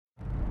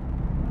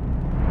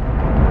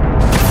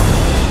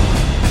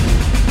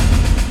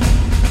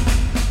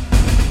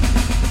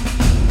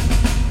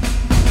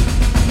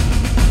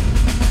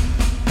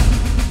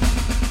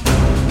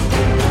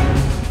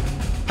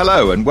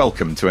Hello and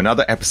welcome to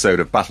another episode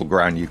of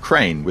Battleground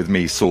Ukraine with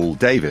me, Saul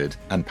David,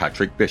 and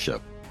Patrick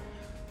Bishop.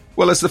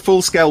 Well, as the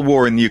full-scale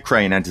war in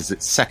Ukraine enters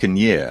its second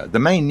year, the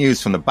main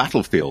news from the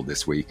battlefield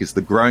this week is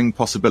the growing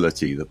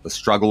possibility that the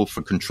struggle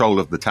for control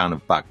of the town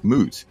of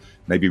Bakhmut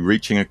may be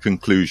reaching a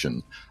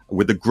conclusion,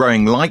 with the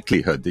growing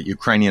likelihood that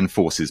Ukrainian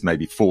forces may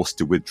be forced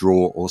to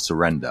withdraw or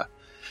surrender.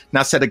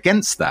 Now, set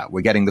against that,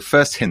 we're getting the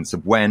first hints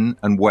of when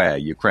and where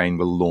Ukraine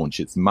will launch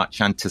its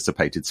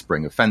much-anticipated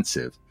spring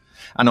offensive.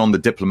 And on the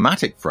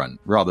diplomatic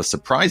front, rather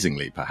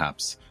surprisingly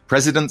perhaps,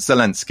 President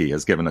Zelensky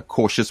has given a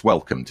cautious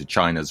welcome to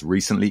China's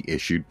recently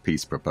issued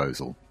peace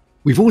proposal.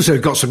 We've also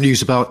got some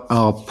news about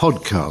our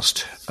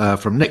podcast.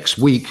 From next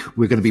week,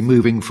 we're going to be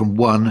moving from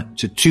 1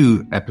 to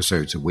 2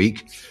 episodes a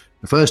week.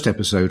 The first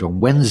episode on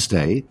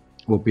Wednesday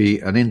will be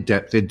an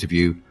in-depth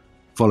interview,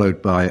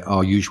 followed by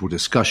our usual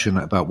discussion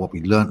about what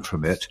we learnt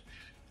from it.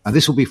 And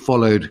this will be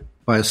followed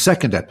by a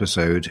second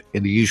episode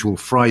in the usual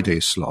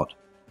Friday slot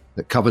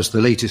that covers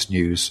the latest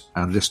news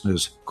and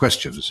listeners'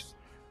 questions.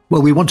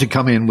 Well, we want to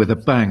come in with a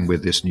bang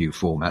with this new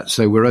format,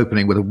 so we're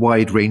opening with a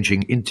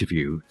wide-ranging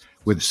interview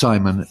with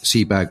Simon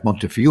Sebag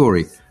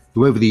Montefiore,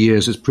 who over the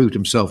years has proved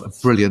himself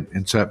a brilliant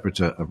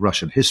interpreter of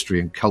Russian history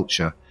and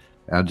culture,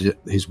 and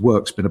his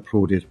work's been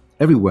applauded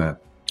everywhere.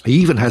 He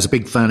even has a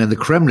big fan in the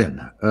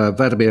Kremlin.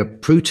 Vladimir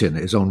Putin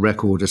is on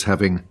record as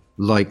having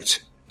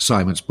liked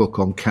Simon's book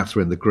on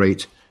Catherine the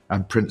Great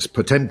and Prince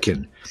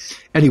Potemkin.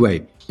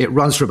 Anyway, it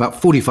runs for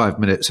about 45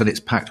 minutes and it's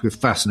packed with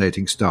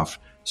fascinating stuff.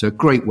 So a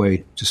great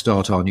way to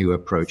start our new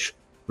approach.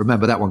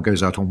 Remember, that one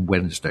goes out on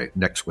Wednesday,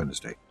 next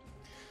Wednesday.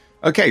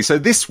 Okay, so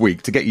this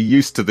week, to get you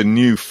used to the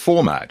new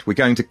format, we're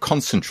going to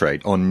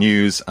concentrate on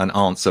news and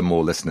answer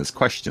more listeners'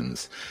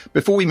 questions.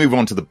 Before we move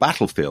on to the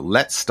battlefield,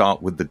 let's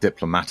start with the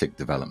diplomatic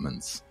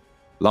developments.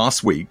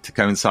 Last week, to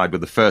coincide with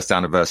the first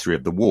anniversary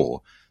of the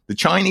war, the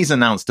Chinese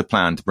announced a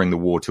plan to bring the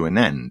war to an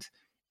end.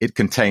 It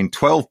contained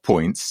 12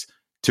 points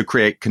to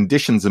create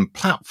conditions and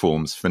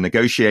platforms for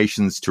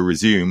negotiations to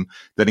resume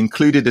that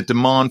included a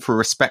demand for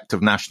respect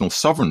of national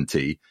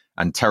sovereignty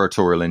and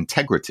territorial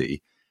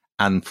integrity,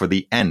 and for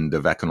the end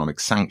of economic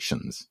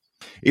sanctions.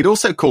 It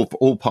also called for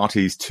all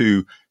parties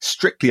to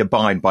strictly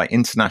abide by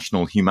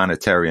international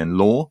humanitarian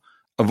law,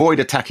 avoid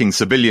attacking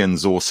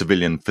civilians or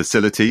civilian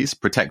facilities,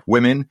 protect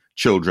women,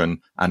 children,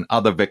 and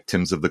other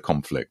victims of the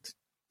conflict.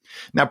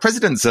 Now,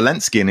 President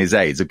Zelensky and his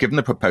aides have given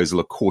the proposal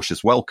a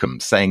cautious welcome,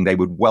 saying they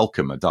would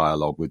welcome a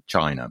dialogue with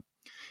China.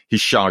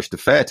 His charge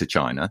d'affaires to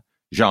China,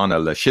 Zhana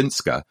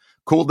Leshinska,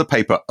 called the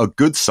paper a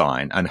good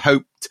sign and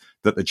hoped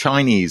that the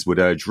Chinese would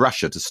urge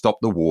Russia to stop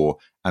the war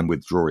and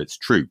withdraw its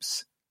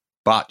troops.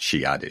 But,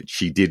 she added,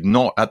 she did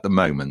not at the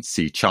moment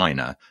see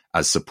China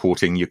as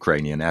supporting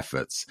Ukrainian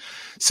efforts.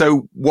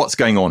 So what's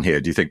going on here,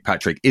 do you think,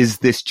 Patrick? Is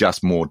this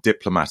just more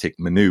diplomatic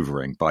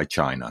maneuvering by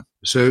China?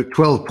 So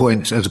 12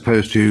 points as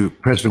opposed to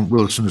President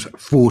Wilson's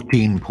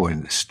 14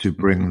 points to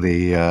bring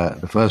the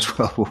First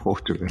World War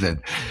to an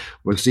end.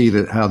 We'll see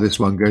how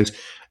this one goes.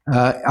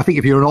 I think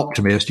if you're an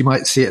optimist, you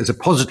might see it as a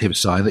positive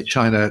sign that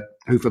China,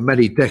 who for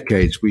many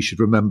decades, we should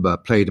remember,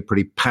 played a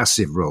pretty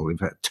passive role, in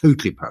fact,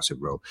 totally passive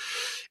role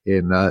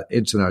in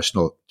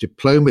international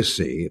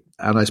diplomacy.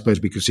 And I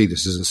suppose we could see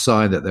this as a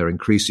sign that they're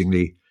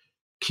increasingly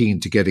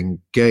keen to get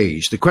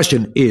engaged. The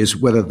question is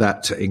whether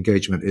that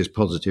engagement is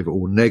positive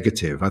or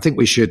negative. I think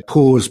we should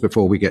pause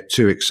before we get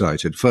too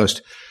excited.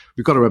 First,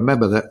 we've got to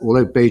remember that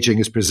although Beijing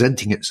is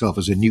presenting itself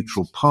as a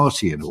neutral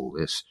party in all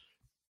this,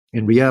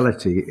 in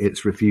reality,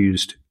 it's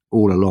refused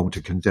all along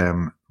to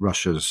condemn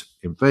Russia's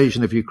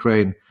invasion of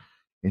Ukraine.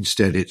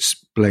 Instead, it's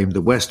blamed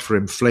the West for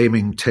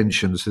inflaming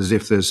tensions as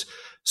if there's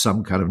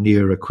some kind of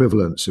near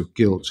equivalence of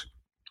guilt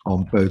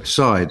on both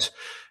sides.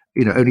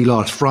 You know, only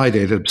last Friday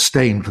it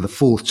abstained for the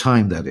fourth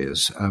time, that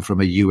is,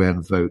 from a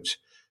UN vote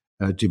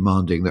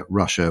demanding that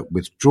Russia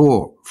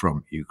withdraw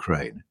from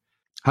Ukraine.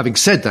 Having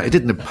said that, it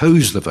didn't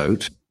oppose the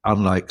vote,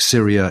 unlike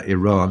Syria,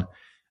 Iran,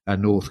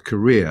 and North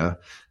Korea,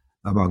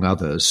 among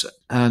others.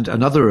 And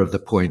another of the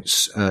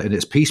points in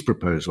its peace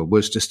proposal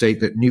was to state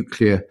that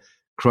nuclear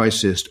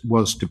crisis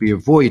was to be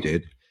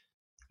avoided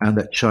and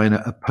that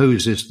China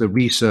opposes the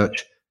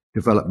research,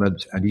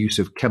 development and use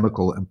of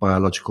chemical and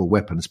biological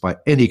weapons by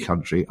any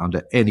country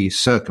under any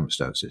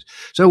circumstances.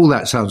 So all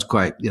that sounds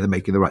quite, they're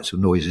making the right sort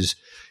of noises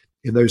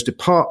in those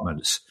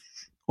departments.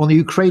 On the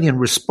Ukrainian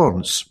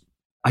response,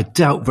 I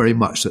doubt very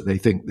much that they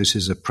think this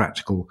is a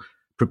practical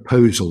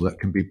proposal that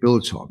can be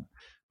built on.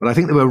 But I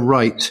think they were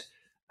right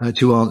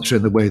to answer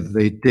in the way that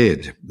they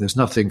did. There's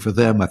nothing for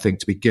them, I think,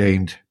 to be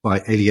gained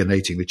by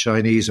alienating the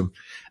Chinese.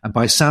 And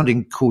by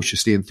sounding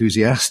cautiously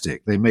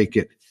enthusiastic, they make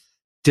it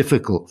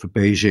difficult for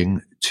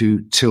Beijing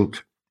to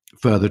tilt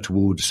further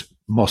towards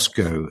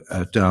Moscow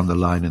down the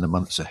line in the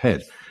months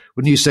ahead.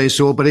 Wouldn't you say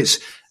so? But it's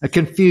a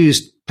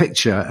confused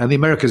picture, and the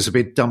Americans have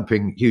been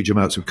dumping huge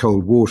amounts of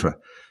cold water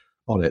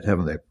on it,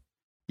 haven't they?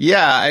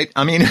 Yeah,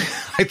 I mean,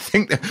 I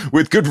think that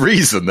with good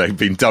reason they've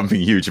been dumping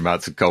huge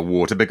amounts of cold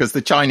water, because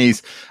the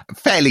Chinese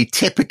fairly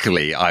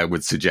typically, I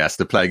would suggest,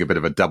 are playing a bit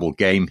of a double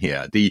game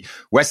here. The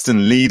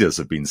Western leaders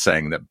have been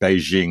saying that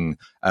Beijing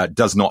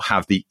does not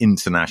have the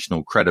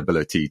international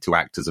credibility to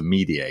act as a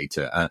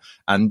mediator.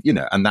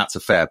 And that's a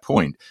fair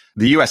point.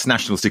 The US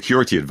National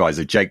Security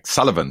Advisor, Jake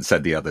Sullivan,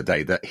 said the other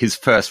day that his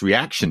first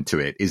reaction to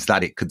it is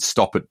that it could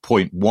stop at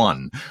point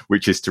one,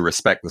 which is to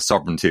respect the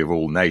sovereignty of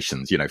all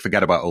nations.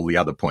 Forget about all the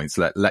other points.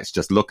 Let's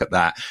just look at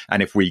that.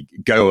 And if we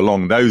go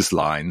along those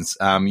lines,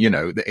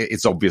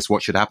 it's obvious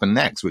what should happen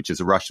next, which is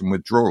a Russian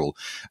withdrawal.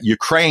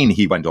 Ukraine,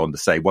 he went on to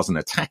say, wasn't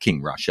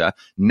attacking Russia.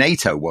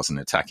 NATO wasn't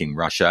attacking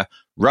Russia.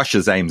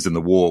 Russia's aims in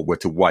the war were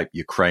to wipe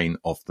Ukraine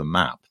off the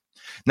map.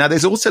 Now,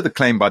 there's also the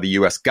claim by the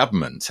US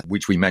government,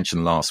 which we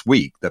mentioned last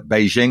week, that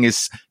Beijing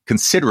is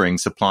considering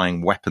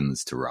supplying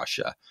weapons to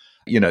Russia.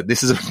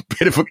 This is a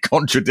bit of a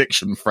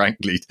contradiction,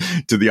 frankly,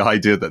 to the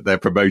idea that they're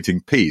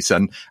promoting peace.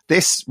 And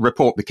this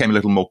report became a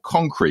little more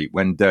concrete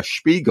when Der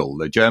Spiegel,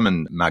 the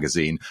German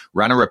magazine,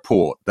 ran a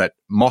report that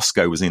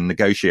Moscow was in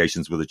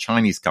negotiations with a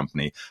Chinese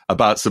company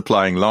about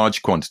supplying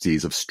large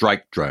quantities of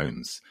strike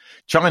drones.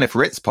 China,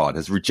 for its part,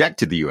 has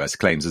rejected the US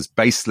claims as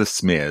baseless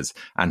smears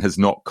and has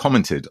not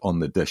commented on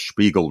the Der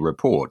Spiegel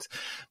report.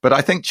 But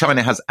I think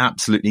China has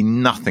absolutely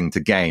nothing to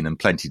gain and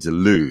plenty to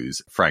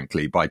lose,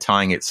 frankly, by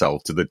tying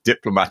itself to the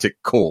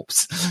diplomatic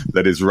corpse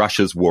that is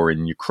Russia's war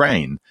in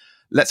Ukraine.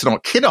 Let's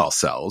not kid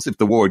ourselves. If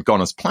the war had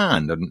gone as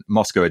planned and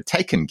Moscow had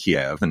taken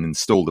Kiev and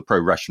installed a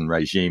pro-Russian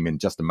regime in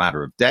just a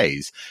matter of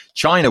days,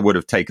 China would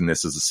have taken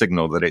this as a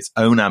signal that its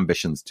own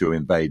ambitions to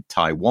invade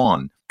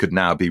Taiwan could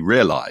now be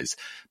realized.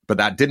 But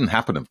that didn't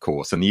happen, of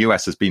course, and the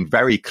US has been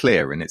very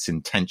clear in its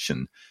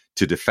intention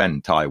to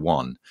defend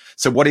Taiwan.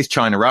 So what is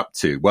China up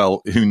to?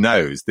 Well, who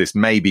knows? This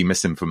may be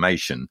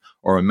misinformation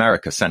or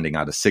America sending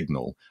out a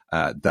signal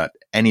that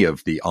any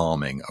of the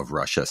arming of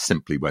Russia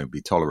simply won't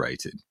be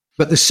tolerated.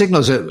 But the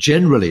signals are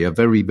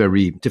very,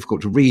 very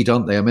difficult to read,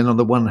 aren't they? I mean, on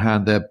the one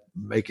hand, they're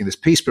making this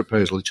peace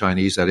proposal, the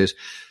Chinese, that is.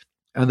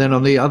 And then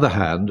on the other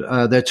hand,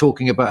 they're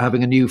talking about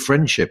having a new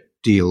friendship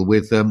deal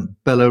with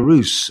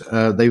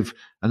Belarus. They've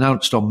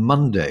announced on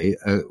Monday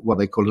what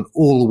they call an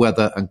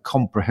all-weather and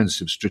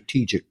comprehensive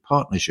strategic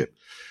partnership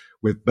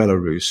with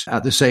Belarus,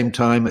 at the same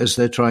time as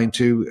they're trying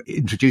to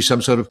introduce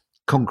some sort of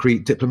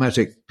concrete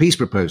diplomatic peace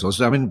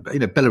proposals. I mean,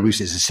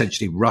 Belarus is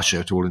essentially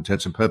Russia to all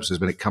intents and purposes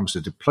when it comes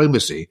to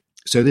diplomacy.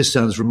 So this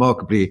sounds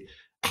remarkably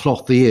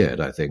cloth-eared,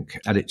 I think.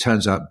 And it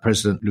turns out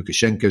President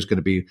Lukashenko is going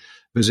to be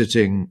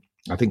visiting,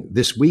 I think,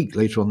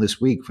 later on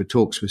this week, for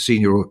talks with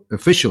senior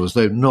officials,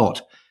 though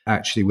not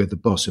actually with the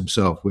boss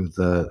himself, with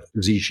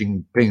Xi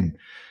Jinping.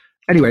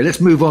 Anyway, let's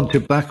move on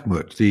to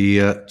Bakhmut,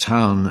 the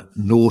town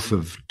north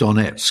of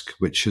Donetsk,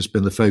 which has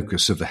been the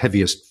focus of the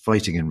heaviest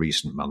fighting in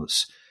recent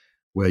months,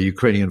 where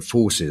Ukrainian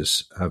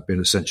forces have been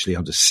essentially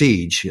under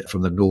siege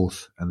from the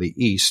north and the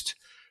east.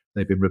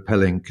 They've been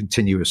repelling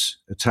continuous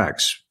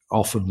attacks,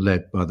 often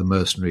led by the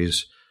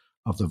mercenaries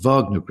of the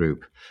Wagner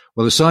Group.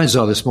 Well, the signs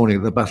are this morning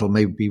that the battle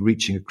may be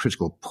reaching a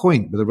critical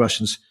point, with the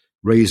Russians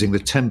raising the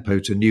tempo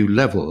to new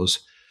levels.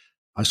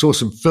 I saw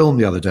some film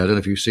the other day. I don't know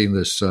if you've seen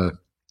this,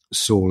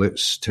 Saul.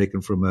 It's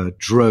taken from a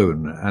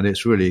drone, and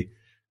it's really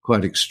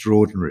quite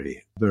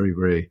extraordinary. Very,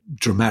 very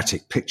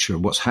dramatic picture.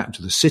 And what's happened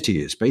to the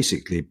city is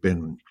basically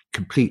been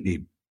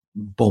completely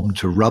bombed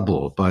to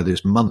rubble by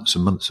these months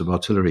and months of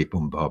artillery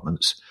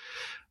bombardments.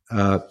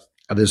 And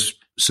there's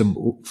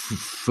some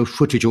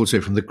footage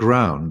also from the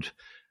ground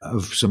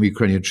of some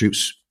Ukrainian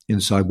troops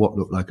inside what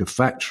looked like a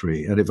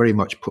factory, and it very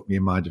much put me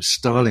in mind of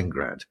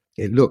Stalingrad.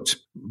 It looked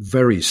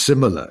very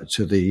similar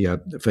to the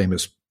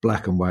famous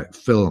black and white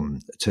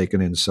film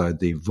taken inside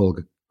the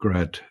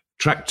Volgograd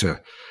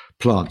tractor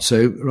plant.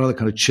 So rather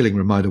kind of chilling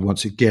reminder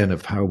once again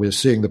of how we're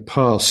seeing the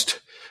past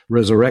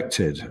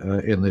resurrected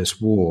in this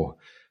war.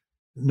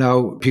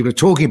 Now, people are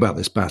talking about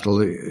this battle.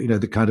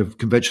 The kind of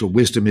conventional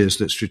wisdom is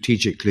that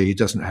strategically it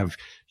doesn't have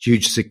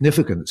huge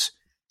significance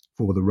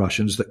for the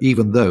Russians, that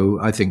even though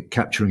I think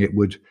capturing it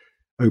would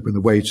open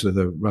the way to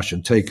the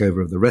Russian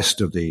takeover of the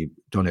rest of the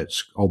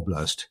Donetsk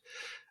Oblast.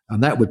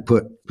 And that would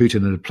put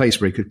Putin in a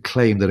place where he could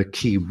claim that a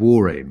key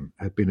war aim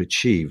had been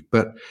achieved.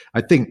 But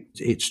I think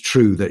it's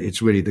true that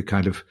it's really the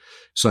kind of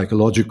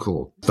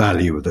psychological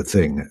value of the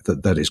thing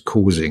that is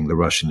causing the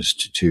Russians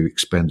to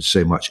expend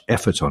so much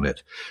effort on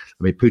it.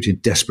 I mean,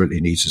 Putin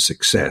desperately needs a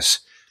success.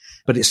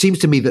 But it seems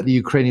to me that the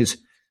Ukrainians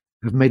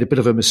have made a bit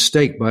of a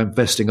mistake by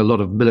investing a lot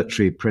of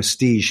military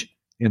prestige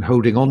in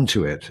holding on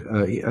to it.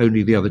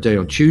 Only the other day,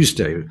 on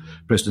Tuesday,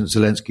 President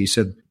Zelensky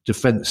said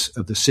defense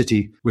of the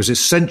city was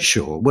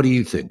essential. What do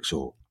you think,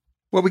 Saul?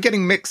 Well, we're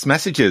getting mixed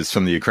messages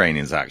from the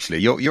Ukrainians, actually.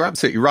 You're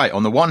absolutely right.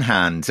 On the one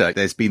hand,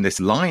 there's been this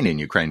line in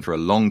Ukraine for a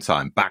long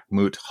time,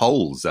 Bakhmut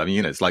holds. I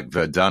mean, it's like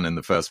Verdun in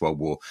the First World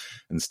War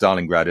and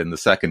Stalingrad in the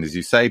Second, as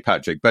you say,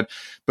 Patrick. But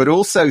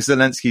also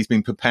Zelensky's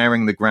been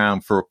preparing the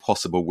ground for a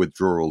possible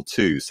withdrawal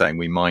too, saying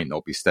we might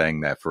not be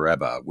staying there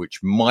forever,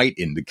 which might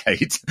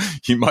indicate,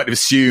 you might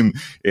assume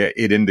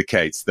it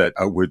indicates that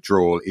a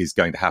withdrawal is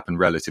going to happen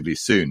relatively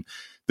soon.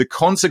 The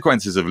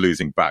consequences of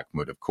losing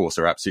Bakhmut, of course,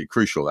 are absolutely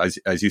crucial.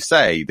 As you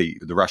say, the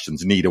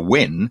Russians need a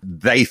win.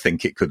 They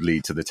think it could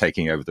lead to the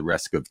taking over the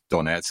rest of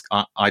Donetsk.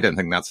 I don't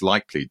think that's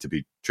likely, to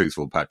be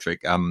truthful,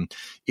 Patrick.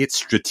 Its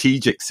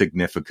strategic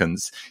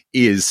significance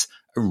is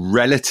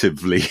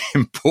relatively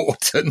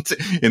important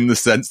in the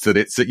sense that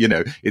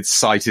it's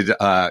sited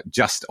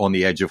just on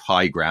the edge of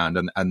high ground,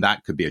 and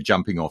that could be a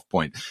jumping off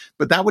point.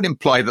 But that would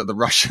imply that the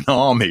Russian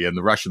army and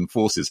the Russian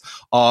forces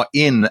are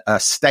in a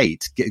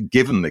state,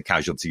 given the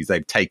casualties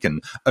they've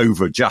taken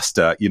over just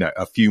a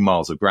few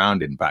miles of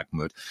ground in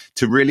Bakhmut,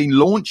 to really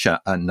launch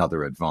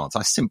another advance.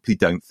 I simply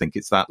don't think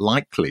it's that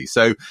likely.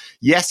 So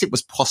yes, it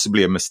was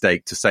possibly a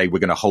mistake to say we're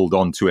going to hold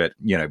on to it,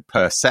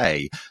 per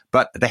se,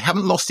 but they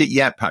haven't lost it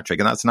yet, Patrick,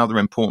 and that's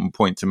another important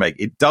point to make.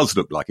 It does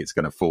look like it's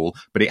going to fall,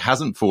 but it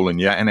hasn't fallen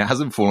yet, and it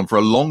hasn't fallen for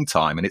a long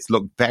time, and it's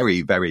looked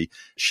very, very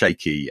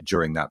shaky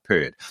during that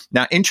period.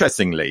 Now,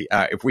 interestingly,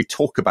 if we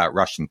talk about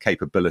Russian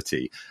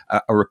capability,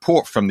 a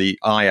report from the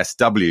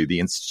ISW, the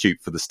Institute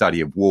for the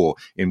Study of War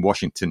in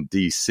Washington,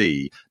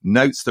 D.C.,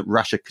 notes that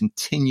Russia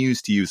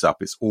continues to use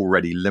up its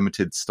already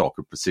limited stock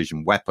of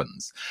precision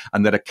weapons,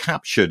 and that a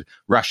captured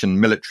Russian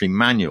military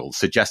manual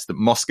suggests that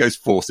Moscow's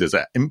forces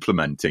are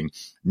implementing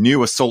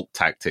new assault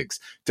tactics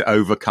to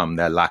overcome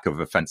their lack of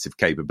offensive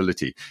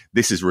capability.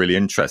 This is really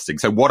interesting.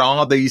 So what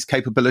are these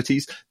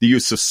capabilities? The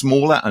use of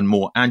smaller and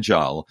more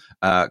agile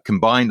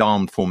combined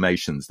armed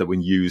formations that were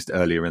used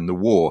earlier in the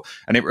war.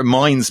 And it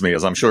reminds me,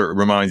 as I'm sure it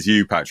reminds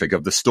you, Patrick,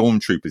 of the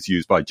stormtroopers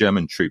used by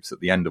German troops at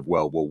the end of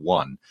World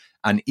War I.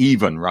 And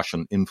even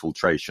Russian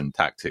infiltration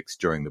tactics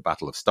during the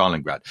Battle of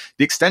Stalingrad.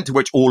 The extent to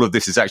which all of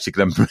this is actually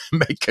going to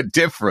make a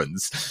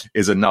difference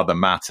is another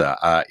matter.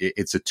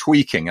 It's a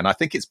tweaking, and I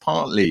think it's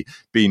partly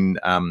been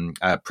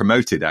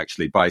promoted,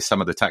 actually, by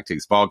some of the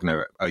tactics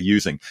Wagner are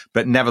using.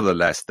 But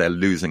nevertheless, they're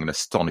losing an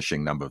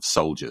astonishing number of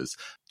soldiers.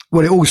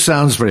 Well, it all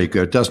sounds very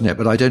good, doesn't it?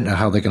 But I don't know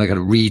how they're going to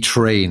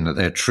retrain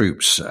their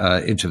troops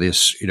into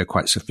this,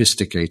 quite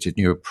sophisticated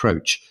new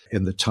approach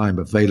in the time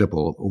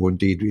available, or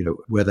indeed,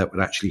 where that would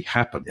actually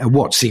happen. And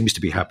what seems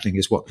to be happening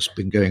is what's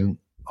been going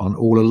on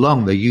all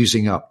along. They're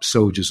using up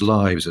soldiers'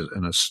 lives at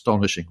an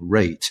astonishing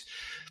rate.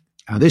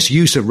 And this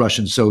use of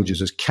Russian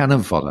soldiers as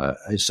cannon fodder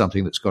is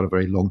something that's got a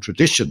very long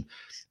tradition.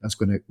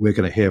 We're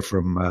going to hear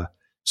from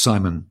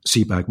Simon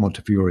Sebag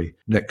Montefiore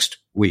next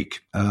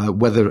week.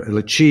 Whether it'll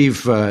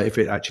achieve, if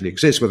it actually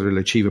exists, whether it'll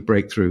achieve a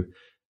breakthrough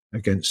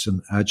against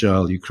an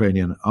agile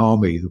Ukrainian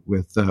army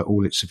with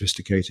all its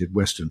sophisticated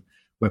Western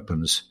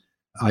weapons,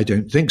 I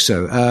don't think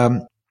so.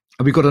 And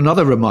we've got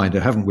another reminder,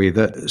 haven't we,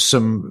 that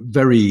some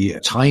very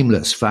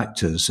timeless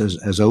factors,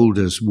 as old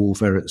as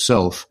warfare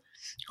itself,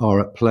 are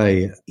at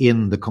play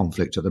in the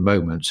conflict at the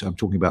moment. I'm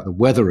talking about the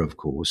weather, of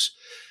course.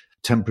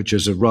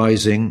 Temperatures are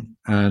rising,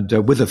 and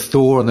with a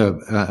thaw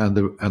and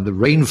the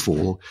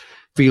rainfall,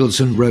 fields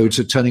and roads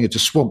are turning into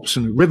swamps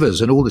and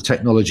rivers, and all the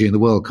technology in the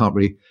world can't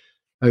really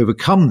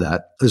overcome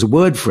that. There's a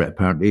word for it,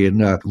 apparently, in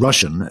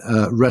Russian,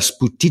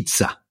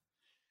 rasputitsa,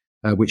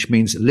 which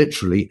means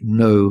literally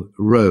no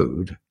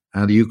road.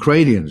 And the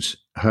Ukrainians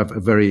have a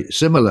very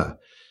similar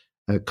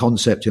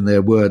concept in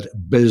their word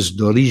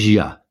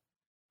bezdorozhya,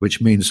 which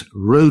means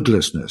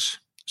roadlessness.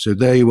 So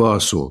there you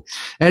are, Saul.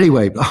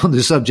 Anyway, on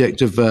the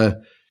subject of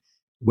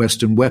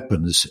Western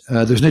weapons,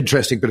 there's an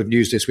interesting bit of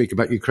news this week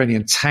about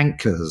Ukrainian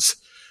tankers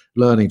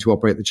learning to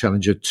operate the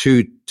Challenger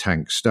 2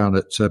 tanks down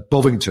at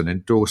Bovington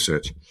in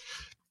Dorset.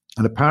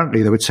 And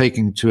apparently they were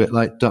taking to it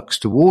like ducks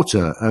to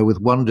water,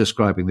 with one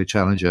describing the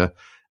Challenger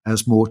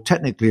as more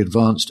technically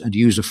advanced and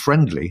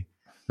user-friendly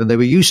than they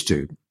were used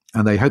to.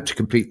 And they hope to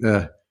complete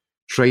their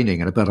training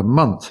in about a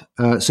month.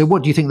 So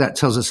what do you think that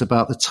tells us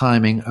about the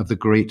timing of the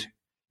great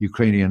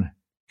Ukrainian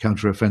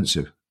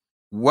counteroffensive?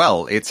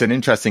 Well, it's an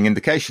interesting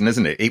indication,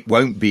 isn't it? It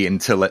won't be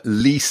until at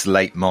least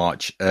late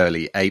March,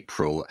 early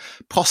April,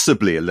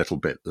 possibly a little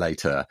bit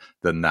later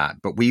than that.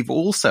 But we've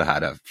also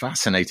had a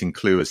fascinating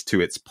clue as to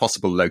its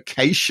possible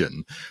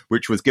location,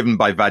 which was given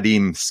by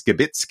Vadim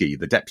Skibitsky,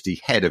 the deputy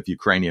head of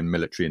Ukrainian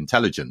military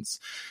intelligence,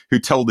 who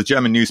told the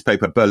German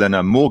newspaper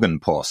Berliner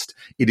Morgenpost,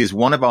 "It is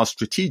one of our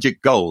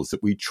strategic goals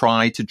that we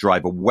try to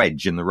drive a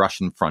wedge in the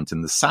Russian front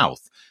in the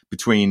south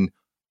between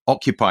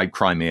occupied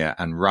Crimea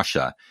and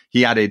Russia."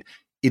 He added,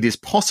 "It is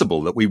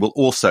possible that we will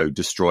also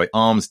destroy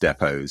arms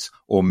depots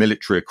or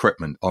military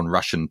equipment on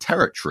Russian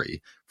territory,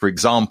 for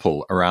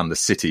example, around the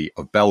city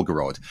of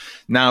Belgorod."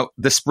 Now,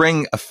 the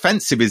spring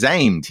offensive is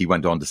aimed, he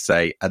went on to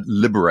say, at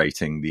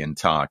liberating the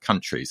entire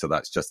country. So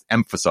that's just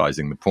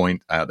emphasizing the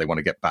point. They want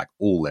to get back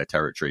all their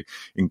territory,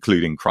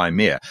 including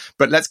Crimea.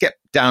 But let's get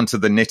down to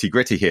the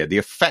nitty-gritty here. The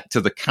effect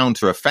of the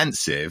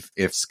counteroffensive,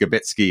 if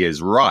Skibitsky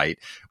is right,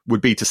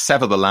 would be to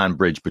sever the land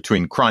bridge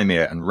between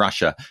Crimea and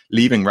Russia,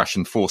 leaving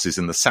Russian forces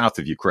in the south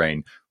of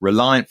Ukraine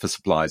reliant for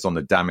supplies on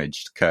the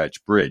damaged Kerch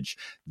Bridge.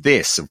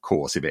 This, of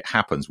course, if it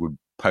happens, would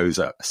pose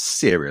a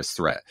serious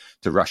threat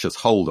to Russia's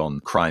hold on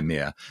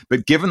Crimea.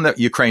 But given that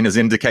Ukraine has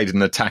indicated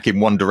an attack in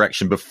one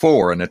direction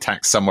before and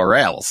attack somewhere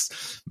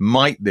else,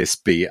 might this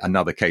be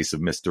another case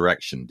of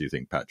misdirection, do you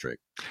think, Patrick?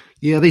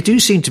 Yeah, they do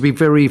seem to be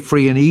very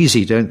free and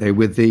easy, don't they,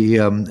 with the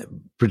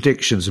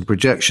predictions and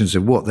projections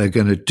of what they're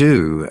going to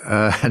do.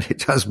 And it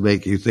does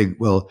make you think,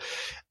 well,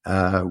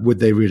 would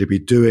they really be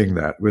doing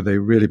that? Would they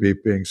really be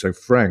being so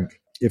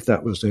frank if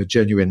that was their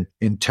genuine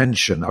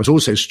intention? I was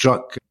also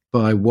struck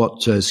by what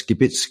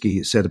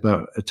Skibitsky said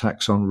about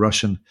attacks on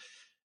Russian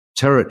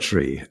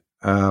territory.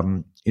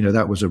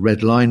 That was a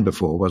red line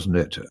before, wasn't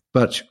it?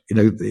 But,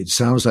 it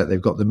sounds like they've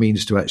got the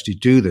means to actually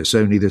do this.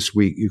 Only this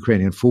week,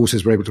 Ukrainian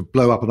forces were able to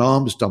blow up an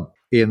arms dump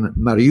in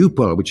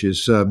Mariupol, which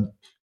is,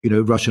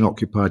 Russian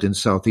occupied in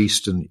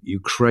southeastern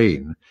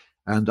Ukraine.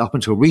 And up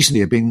until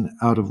recently, have been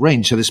out of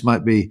range. So this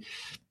might be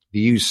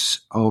the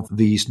use of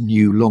these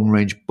new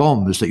long-range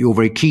bombs that you're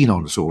very keen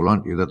on, Saul,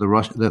 aren't you? That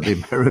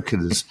the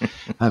Americans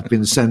have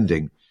been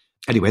sending.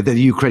 Anyway, the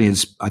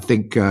Ukrainians, I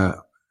think,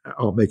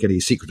 aren't make any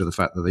secret of the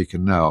fact that they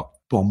can now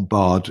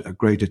bombard at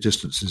greater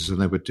distances than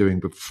they were doing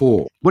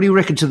before. What do you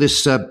reckon to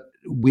this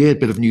weird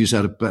bit of news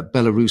out of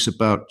Belarus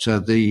about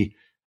the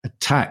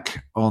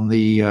attack on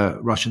the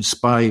Russian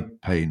spy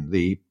plane,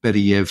 the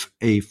Beriev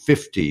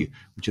A-50,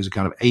 which is a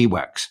kind of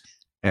AWACS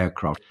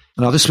aircraft?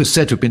 Now, this was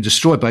said to have been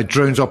destroyed by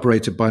drones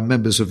operated by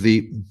members of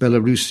the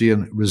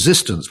Belarusian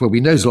resistance. Well,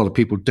 we know a lot of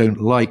people don't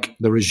like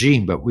the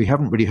regime, but we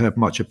haven't really heard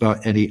much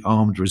about any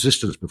armed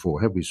resistance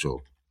before, have we,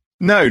 Saul?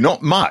 No,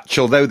 not much,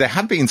 although there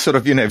have been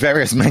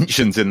various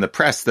mentions in the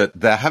press that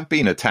there have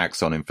been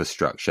attacks on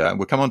infrastructure.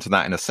 We'll come on to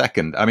that in a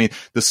second. I mean,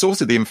 the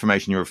source of the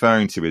information you're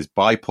referring to is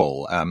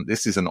BIPOL.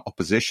 This is an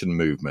opposition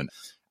movement,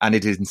 and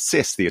it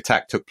insists the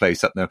attack took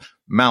place at the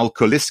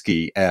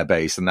Malkolisky air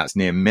base, and that's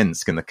near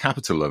Minsk in the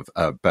capital of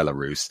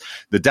Belarus.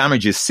 The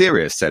damage is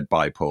serious, said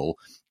BIPOL.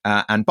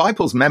 And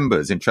BIPOL's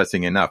members,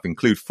 interesting enough,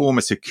 include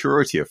former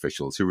security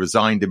officials who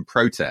resigned in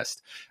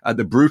protest at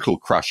the brutal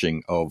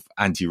crushing of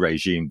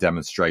anti-regime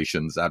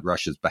demonstrations at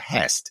Russia's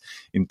behest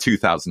in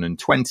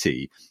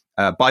 2020.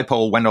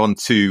 BIPOL went on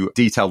to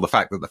detail the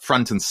fact that the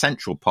front and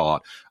central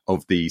part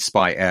of the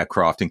spy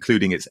aircraft,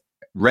 including its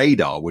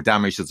radar, were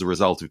damaged as a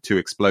result of two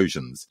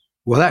explosions.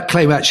 Well, that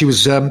claim actually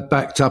was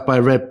backed up, I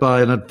read,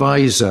 by an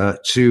advisor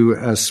to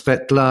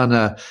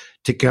Svetlana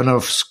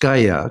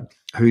Tikhanovskaya,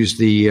 who's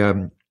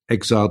the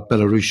exiled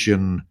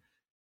Belarusian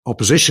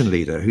opposition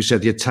leader, who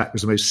said the attack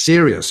was the most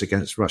serious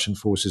against Russian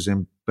forces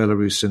in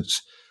Belarus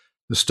since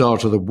the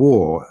start of the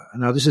war.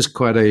 Now, this is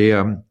quite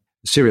a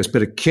serious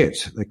bit of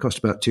kit. They cost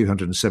about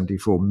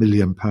 £274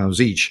 million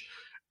each,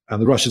 and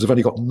the Russians have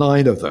only got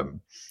 9 of them.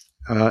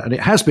 And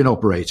it has been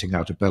operating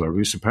out of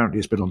Belarus. Apparently,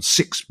 it's been on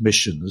 6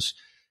 missions,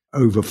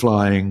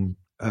 overflying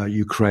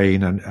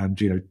Ukraine and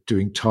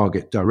doing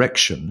target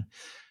direction.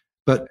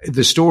 But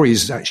the story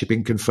has actually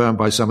been confirmed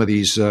by some of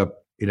these,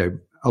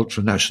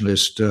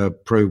 ultra-nationalist,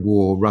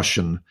 pro-war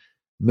Russian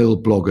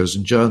mill bloggers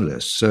and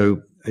journalists.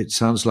 So it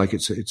sounds like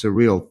it's a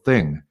real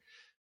thing.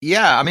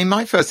 Yeah, I mean,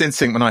 my first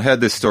instinct when I heard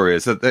this story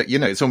is that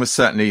it's almost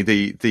certainly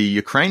the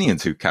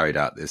Ukrainians who carried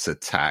out this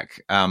attack.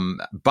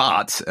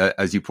 But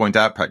as you point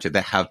out, Patrick,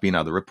 there have been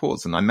other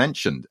reports. And I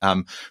mentioned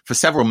for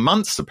several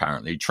months,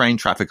 apparently, train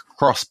traffic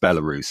across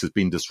Belarus has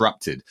been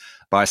disrupted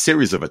by a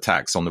series of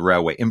attacks on the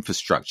railway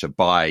infrastructure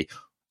by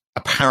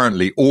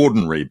apparently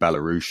ordinary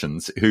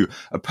Belarusians who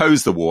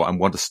oppose the war and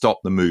want to stop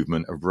the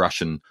movement of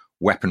Russian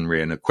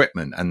weaponry and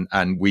equipment.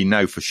 And we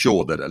know for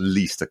sure that at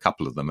least a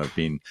couple of them have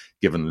been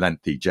given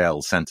lengthy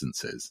jail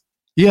sentences.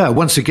 Yeah,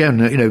 once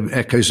again,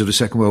 echoes of the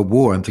Second World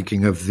War. I'm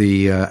thinking of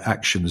the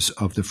actions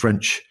of the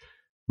French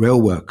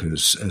rail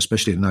workers,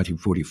 especially in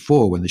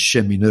 1944, when the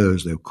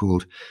cheminots, they were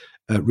called,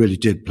 really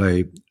did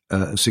play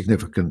a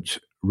significant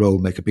role,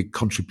 make a big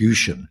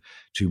contribution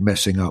to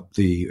messing up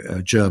the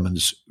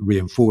Germans'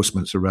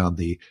 reinforcements around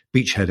the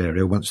beachhead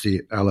area once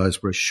the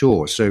Allies were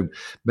ashore. So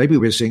maybe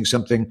we're seeing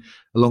something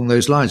along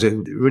those lines. It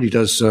really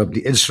does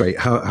illustrate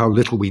how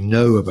little we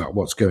know about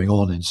what's going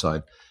on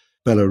inside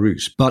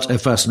Belarus, but a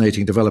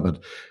fascinating development.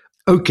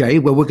 Okay,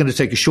 well, we're going to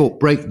take a short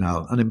break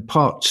now, and in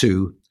part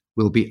 2,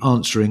 we'll be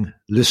answering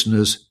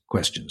listeners'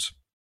 questions.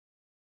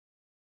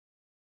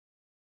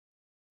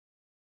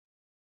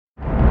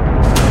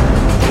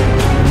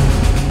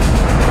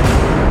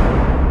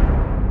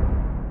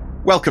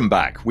 Welcome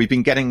back. We've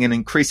been getting an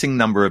increasing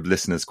number of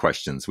listeners'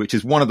 questions, which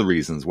is one of the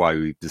reasons why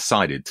we've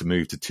decided to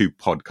move to 2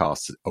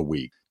 podcasts a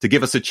week to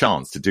give us a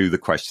chance to do the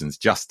questions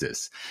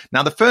justice.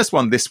 Now, the first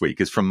one this week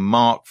is from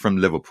Mark from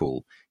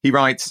Liverpool. He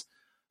writes,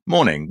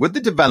 "Morning. Would the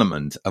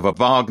development of a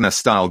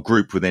Wagner-style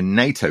group within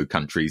NATO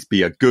countries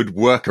be a good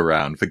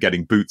workaround for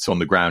getting boots on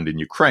the ground in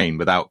Ukraine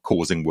without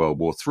causing World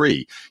War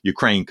III?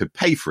 Ukraine could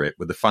pay for it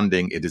with the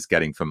funding it is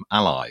getting from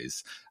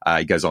allies."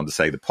 He goes on to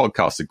say, "The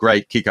podcasts are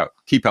great. Keep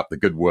up the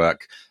good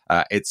work,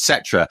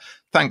 etc."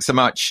 Thanks so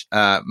much,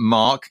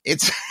 Mark.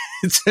 It's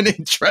an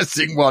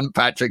interesting one,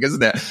 Patrick,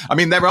 isn't it? I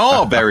mean, there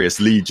are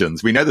various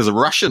legions. We know there's a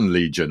Russian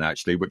legion,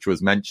 actually, which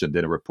was mentioned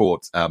in a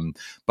report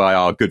by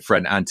our good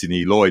friend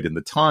Anthony Lloyd in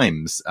the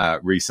Times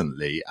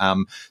recently.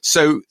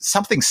 So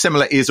something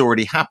similar is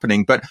already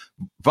happening, but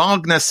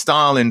Wagner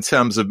style in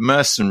terms of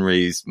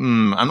mercenaries,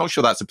 I'm not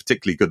sure that's a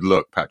particularly good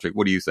look, Patrick.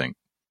 What do you think?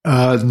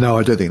 No,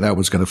 I don't think that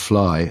was going to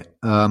fly.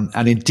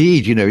 And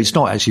indeed, it's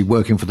not actually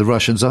working for the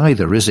Russians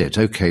either, is it?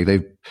 Okay,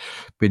 they've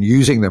been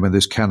using them in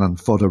this cannon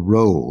fodder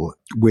role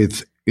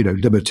with,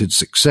 limited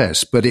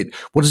success. But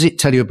what does it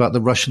tell you about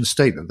the Russian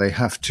state, that they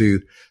have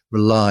to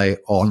rely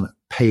on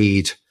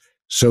paid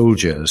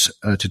soldiers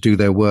to do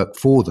their work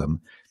for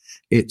them?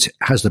 It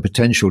has the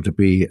potential to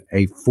be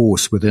a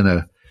force within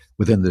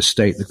the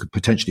state that could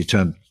potentially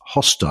turn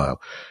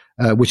hostile,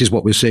 which is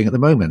what we're seeing at the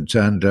moment.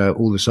 And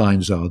all the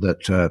signs are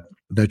that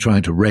they're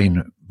trying to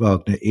rein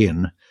Wagner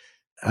in.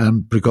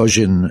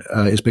 Prigozhin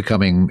is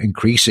becoming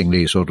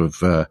increasingly sort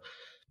of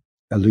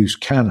a loose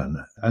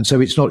cannon, and so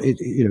it's not.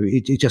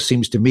 It just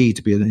seems to me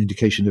to be an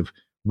indication of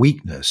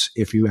weakness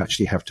if you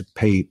actually have to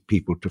pay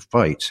people to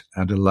fight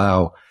and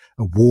allow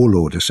a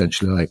warlord,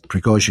 essentially like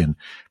Prigozhin,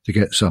 to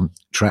get some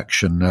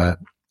traction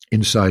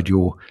inside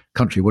your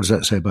country. What does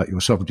that say about your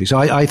sovereignty? So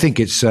I think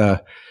it's. I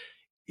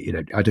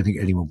don't think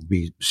anyone would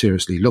be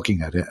seriously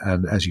looking at it.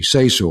 And as you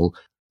say, Saul,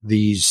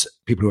 these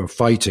people who are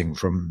fighting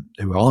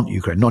who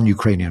aren't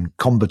non-Ukrainian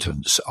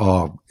combatants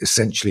are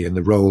essentially in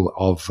the role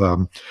of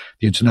the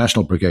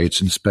international brigades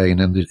in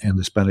Spain and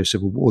the Spanish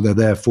Civil War. They're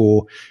there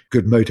for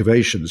good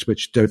motivations,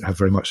 which don't have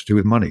very much to do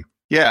with money.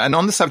 Yeah, and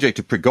on the subject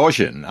of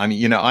Prigozhin, I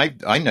mean,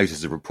 I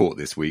noticed a report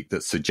this week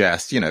that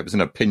suggests, it was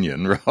an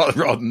opinion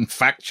rather than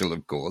factual,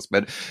 of course,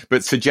 but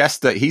suggests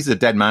that he's a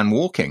dead man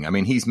walking. I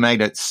mean, he's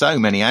made it so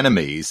many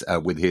enemies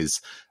with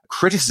his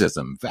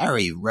criticism,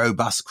 very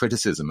robust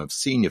criticism of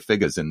senior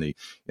figures in the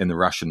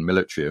Russian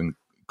military,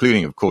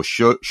 including, of course,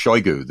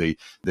 Shoigu,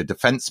 the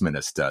defense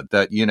minister,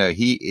 that,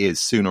 he is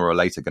sooner or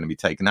later going to be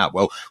taken out.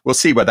 Well, we'll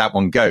see where that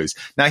one goes.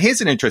 Now,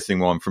 here's an interesting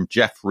one from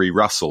Jeffrey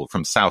Russell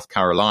from South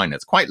Carolina.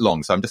 It's quite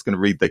long, so I'm just going to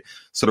read the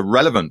sort of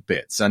relevant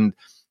bits. And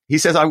he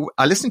says,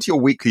 I listen to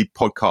your weekly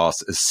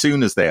podcasts as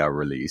soon as they are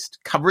released.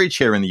 Coverage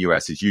here in the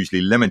US is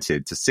usually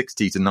limited to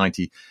 60 to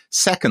 90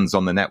 seconds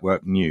on the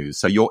network news.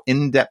 So your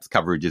in-depth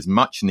coverage is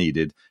much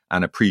needed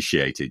and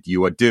appreciated.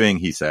 You are doing,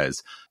 he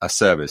says, a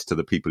service to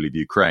the people of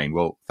Ukraine.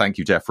 Well, thank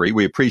you, Jeffrey.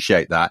 We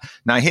appreciate that.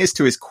 Now, here's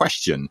to his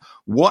question.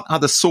 What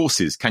other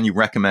sources can you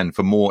recommend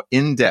for more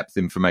in-depth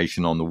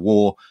information on the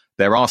war?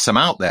 There are some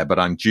out there, but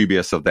I'm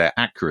dubious of their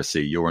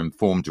accuracy. Your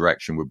informed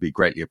direction would be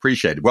greatly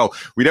appreciated. Well,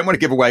 we don't want to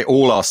give away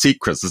all our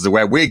secrets as to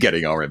where we're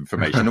getting our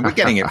information, and we're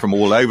getting it from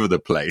all over the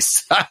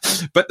place.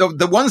 But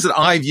the ones that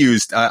I've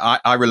used,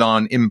 I rely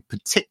on in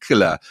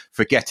particular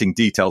for getting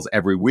details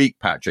every week,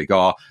 Patrick,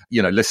 are,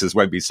 listeners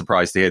won't be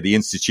surprised to hear the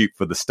Institute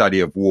for the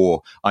Study of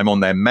War. I'm on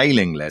their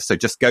mailing list, so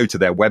just go to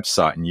their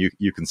website and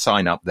you can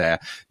sign up there.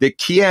 The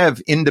Kiev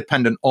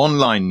Independent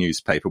Online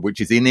newspaper,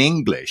 which is in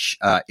English,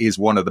 is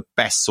one of the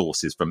best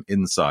sources from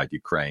inside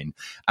Ukraine.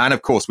 And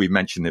of course, we've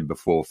mentioned him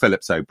before,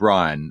 Phillips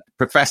O'Brien,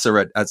 professor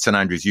at St.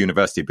 Andrews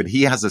University, but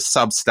he has a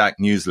Substack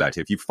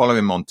newsletter. If you follow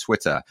him on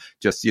Twitter,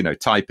 just,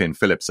 type in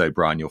Phillips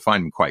O'Brien, you'll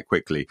find him quite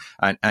quickly.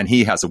 And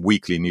he has a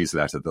weekly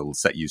newsletter that will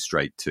set you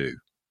straight too.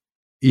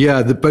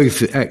 Yeah, they're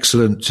both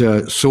excellent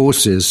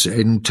sources.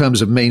 In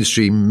terms of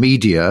mainstream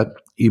media,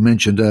 you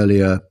mentioned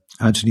earlier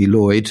Anthony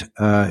Lloyd.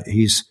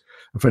 He's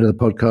a friend of the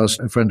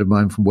podcast, a friend of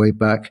mine from way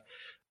back.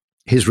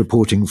 His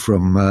reporting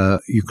from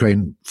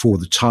Ukraine for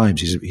the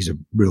Times, he's a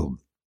real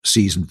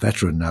seasoned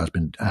veteran now, has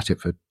been at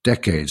it for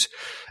decades.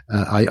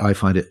 I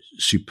find it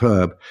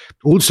superb.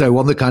 Also,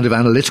 on the kind of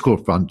analytical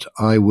front,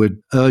 I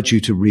would urge you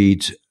to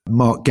read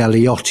Mark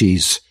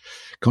Galeotti's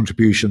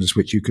contributions,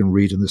 which you can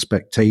read in The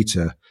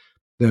Spectator.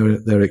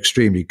 They're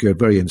extremely good,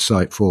 very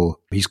insightful.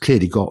 He's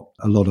clearly got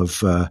a lot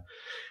of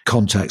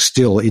contacts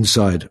still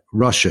inside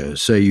Russia,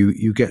 so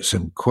you get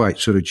some quite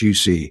sort of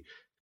juicy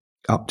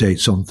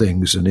updates on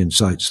things and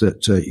insights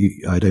that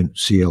I don't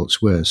see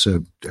elsewhere.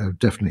 So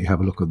definitely have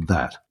a look at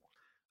that.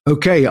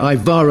 Okay,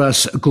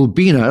 Ivaras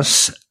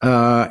Gulbinas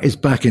is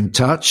back in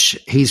touch.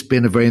 He's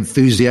been a very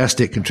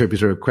enthusiastic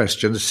contributor of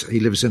questions.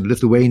 He lives in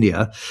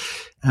Lithuania.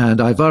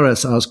 And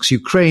Ivaras asks,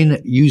 Ukraine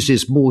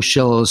uses more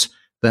shells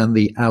than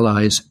the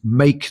Allies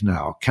make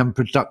now. Can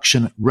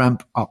production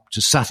ramp up to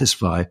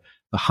satisfy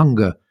the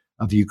hunger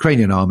of the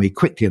Ukrainian army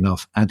quickly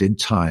enough and in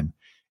time?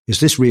 Is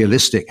this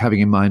realistic, having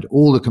in mind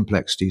all the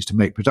complexities to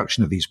make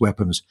production of these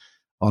weapons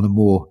on a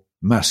more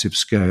massive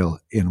scale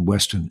in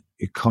Western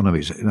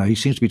economies? Now, he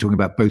seems to be talking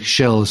about both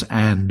shells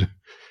and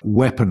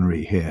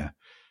weaponry here.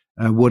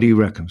 What do you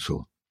reckon,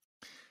 Saul?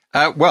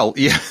 Well,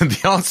 yeah,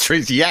 the answer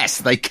is yes,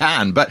 they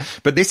can. But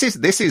this is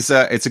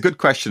it's a good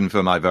question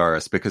for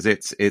Ivaras because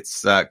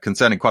it's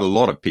concerning quite a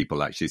lot of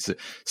people, actually.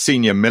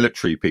 Senior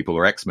military people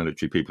or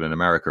ex-military people in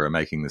America are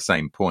making the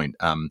same point.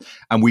 And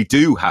we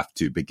do have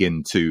to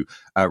begin to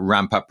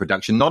ramp up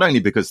production, not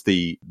only because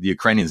the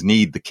Ukrainians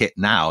need the kit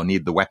now,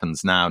 need the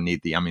weapons now,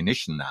 need the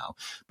ammunition now,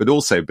 but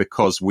also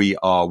because we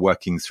are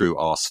working through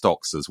our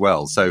stocks as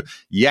well. So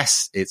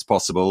yes, it's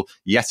possible.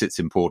 Yes, it's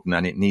important,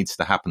 and it needs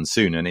to happen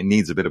soon, and it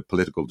needs a bit of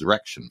political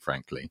direction,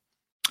 frankly.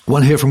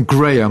 One here from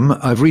Graham.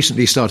 I've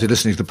recently started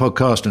listening to the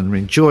podcast and am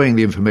enjoying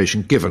the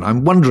information given.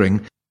 I'm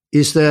wondering,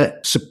 is there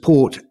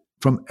support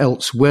from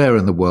elsewhere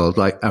in the world,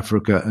 like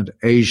Africa and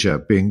Asia,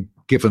 being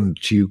given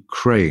to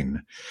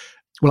Ukraine?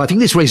 Well, I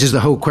think this raises the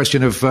whole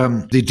question of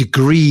the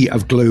degree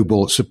of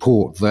global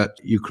support that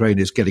Ukraine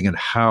is getting and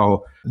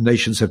how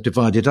nations have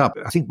divided up.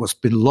 I think what's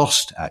been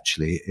lost,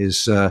 actually,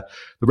 is the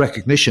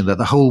recognition that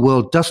the whole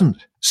world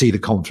doesn't see the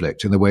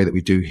conflict in the way that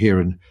we do here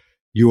in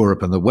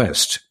Europe and the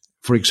West.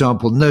 For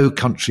example, no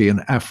country in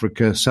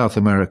Africa, South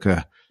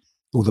America,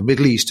 or the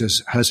Middle East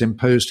has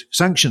imposed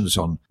sanctions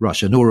on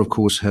Russia, nor, of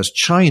course, has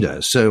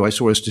China. So I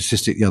saw a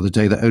statistic the other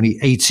day that only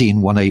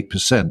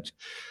 18%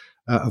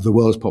 of the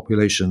world's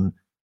population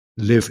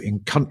live in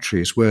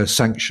countries where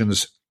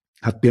sanctions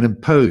have been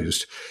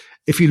imposed.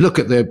 If you look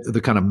at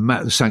the kind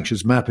of the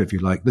sanctions map, if you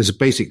like, there's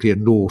basically a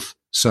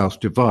north-south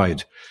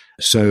divide.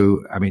 So,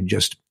 I mean,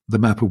 just the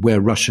map of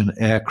where Russian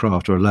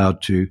aircraft are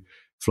allowed to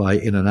fly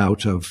in and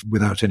out of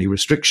without any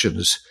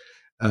restrictions.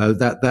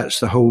 That's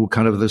the whole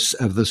kind of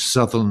the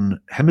southern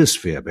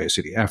hemisphere,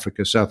 basically,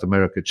 Africa, South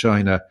America,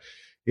 China,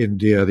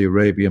 India, the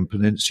Arabian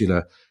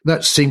Peninsula.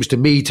 That seems to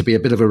me to be a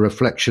bit of a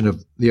reflection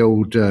of the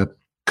old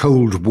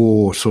Cold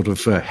War sort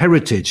of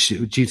heritage.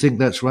 Do you think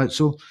that's right,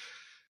 Saul?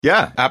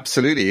 Yeah,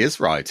 absolutely is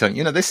right. And,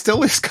 there's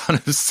still this kind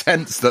of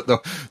sense that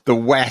the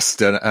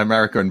West and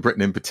America and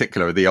Britain in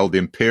particular are the old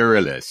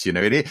imperialists.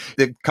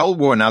 The Cold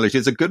War analogy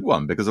is a good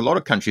one because a lot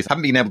of countries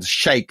haven't been able to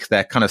shake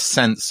their kind of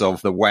sense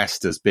of the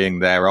West as being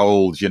their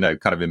old,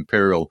 kind of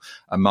imperial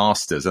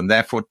masters, and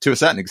therefore, to a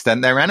certain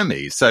extent, their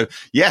enemies. So,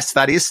 yes,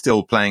 that is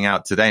still playing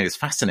out today. And it's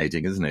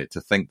fascinating, isn't it, to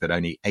think that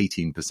only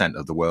 18%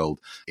 of the world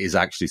is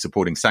actually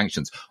supporting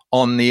sanctions.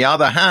 On the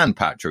other hand,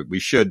 Patrick, we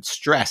should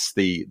stress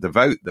the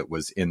vote that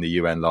was in the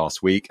UN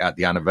last week at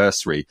the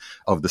anniversary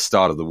of the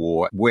start of the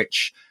war,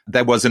 which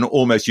there was an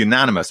almost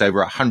unanimous over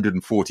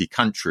 140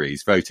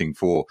 countries voting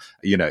for,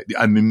 an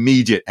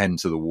immediate end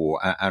to the war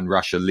and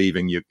Russia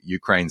leaving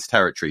Ukraine's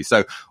territory.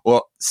 So,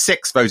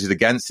 6 voted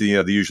against,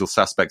 the usual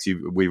suspects.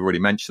 We've already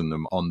mentioned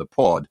them on the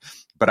pod.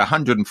 But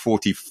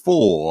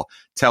 144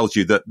 tells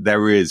you that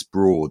there is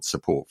broad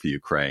support for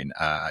Ukraine,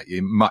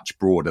 much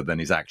broader than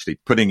is actually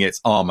putting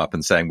its arm up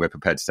and saying we're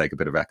prepared to take a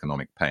bit of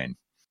economic pain.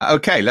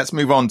 Okay, let's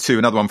move on to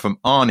another one from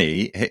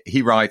Arnie.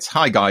 He writes,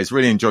 "Hi guys,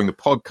 really enjoying the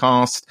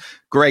podcast.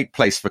 Great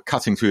place for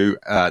cutting through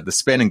the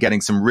spin and getting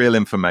some real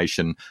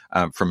information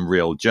from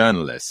real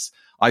journalists.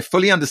 I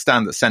fully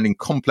understand that sending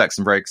complex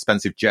and very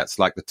expensive jets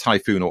like the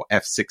Typhoon or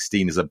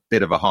F-16 is a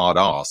bit of a hard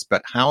ask,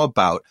 but how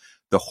about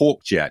the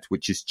Hawk jet,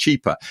 which is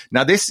cheaper?"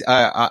 Now, this,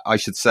 I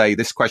should say,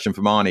 this question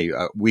from Arnie,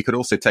 we could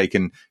also take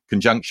in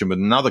conjunction with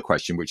another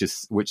question,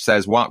 which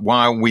says,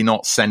 why are we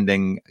not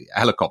sending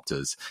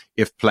helicopters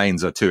if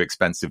planes are too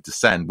expensive to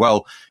send?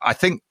 Well, I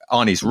think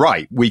Arnie's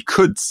right. We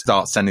could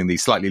start sending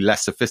these slightly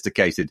less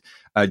sophisticated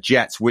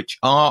jets, which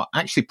are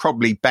actually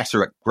probably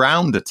better at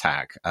ground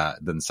attack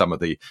than some of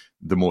the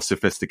more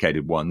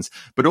sophisticated ones.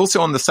 But also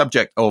on the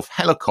subject of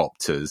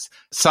helicopters,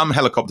 some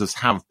helicopters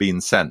have been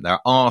sent. There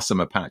are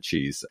some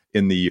Apaches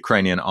in the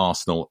Ukrainian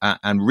arsenal.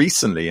 And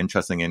recently,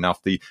 interestingly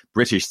enough, the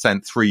British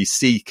sent 3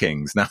 Sea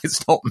Kings. Now,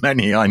 it's not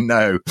many, I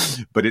know,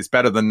 but it's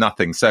better than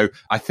nothing. So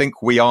I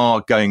think we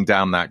are going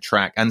down that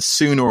track. And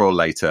sooner or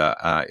later,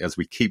 as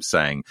we keep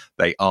saying,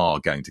 they are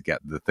going to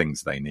get the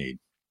things they need.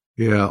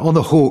 Yeah, on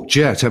the Hawk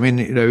jet, I mean,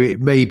 it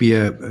may be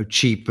a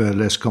cheaper,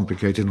 less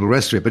complicated and all the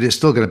rest of it, but it's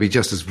still going to be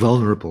just as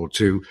vulnerable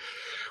to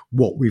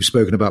what we've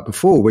spoken about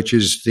before, which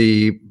is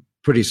the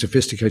pretty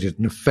sophisticated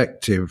and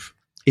effective,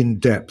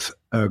 in-depth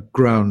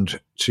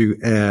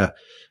ground-to-air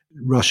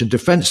Russian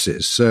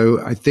defenses.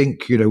 So I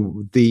think,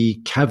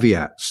 the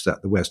caveats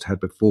that the West had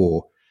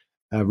before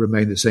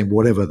remain the same,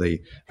 whatever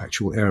the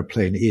actual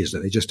airplane is, that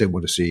they just don't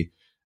want to see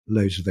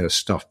loads of their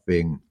stuff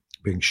being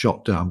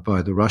shot down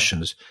by the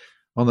Russians.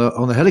 On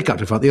the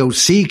helicopter front, the old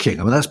Sea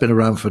King, I mean, that's been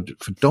around for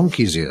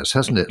donkey's years,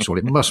 hasn't it? So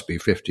it must be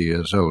 50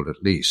 years old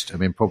at least. I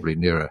mean, probably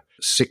nearer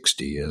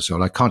 60 years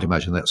old. I can't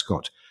imagine that's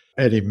got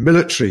any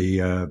military,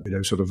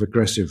 sort of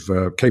aggressive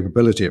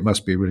capability. It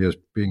must be really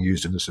being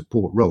used in a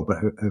support role, but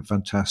a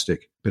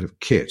fantastic bit of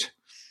kit.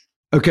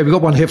 Okay, we've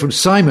got one here from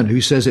Simon who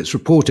says it's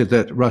reported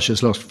that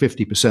Russia's lost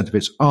 50% of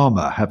its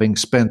armor, having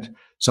spent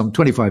some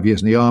 25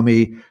 years in the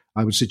army.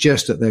 I would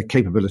suggest that their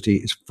capability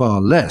is far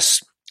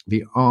less.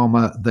 The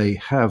armor they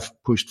have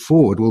pushed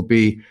forward will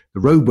be the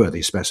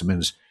roadworthy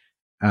specimens,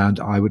 and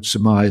I would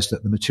surmise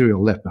that the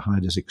material left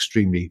behind is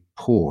extremely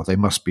poor. They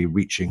must be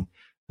reaching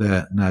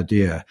their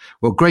nadir.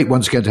 Well, great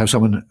once again to have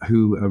someone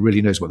who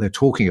really knows what they're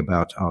talking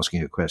about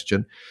asking a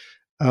question.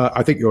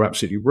 I think you're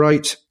absolutely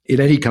right. In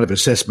any kind of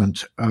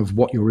assessment of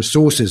what your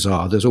resources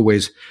are, there's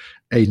always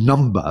a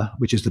number,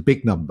 which is the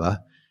big number,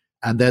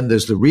 and then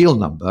there's the real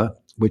number,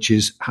 which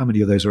is how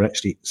many of those are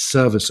actually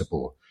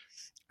serviceable.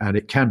 And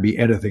it can be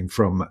anything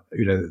from,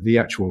 the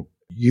actual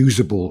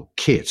usable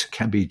kit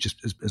can be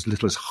just as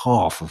little as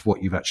half of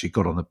what you've actually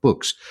got on the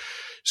books.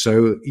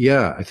 So,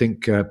 yeah, I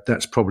think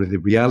that's probably the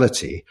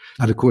reality.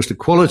 And, of course, the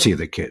quality of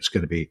the kit's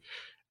going to be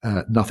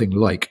nothing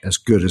like as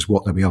good as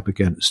what they'll be up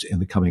against in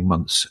the coming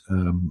months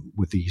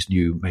with these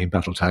new main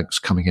battle tanks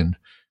coming in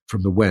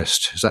from the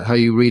West. Is that how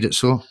you read it,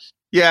 Saul?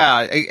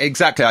 Yeah,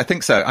 exactly. I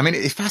think so. I mean,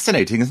 it's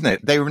fascinating, isn't it?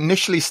 They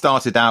initially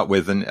started out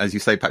with, and as you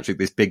say, Patrick,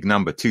 this big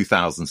number,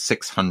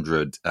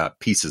 2,600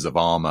 pieces of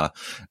armor.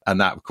 And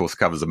that, of course,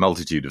 covers a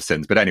multitude of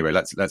sins. But anyway,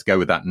 let's go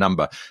with that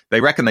number. They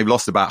reckon they've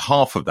lost about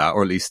half of that,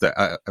 or at least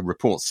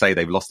reports say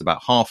they've lost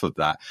about half of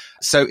that.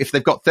 So if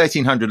they've got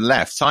 1,300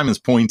 left, Simon's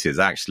point is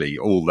actually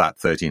all that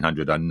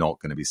 1,300 are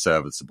not going to be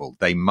serviceable.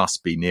 They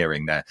must be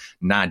nearing their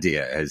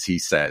nadir, as he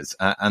says.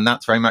 And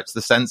that's very much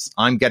the sense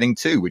I'm getting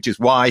too, which is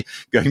why,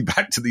 going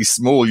back to these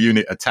small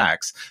unit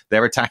attacks,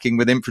 they're attacking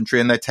with infantry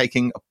and they're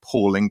taking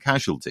appalling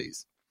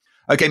casualties.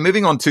 Okay,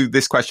 moving on to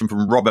this question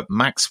from Robert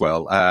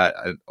Maxwell.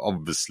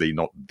 Obviously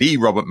not the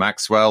Robert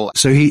Maxwell.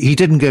 So he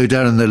didn't go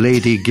down in the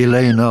Lady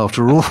Ghislaine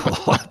after all.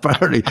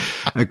 Apparently,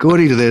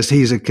 according to this,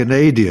 he's a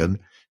Canadian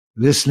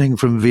listening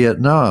from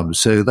Vietnam.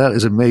 So that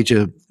is a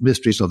major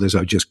mystery. So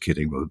I'm just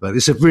kidding, but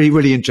it's a really,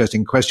 really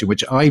interesting question,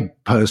 which I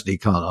personally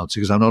can't answer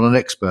because I'm not an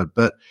expert,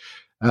 but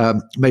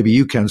maybe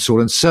you can, Saul.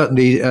 And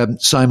certainly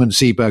Simon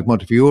Sebag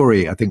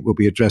Montefiore, I think, will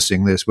be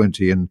addressing this, won't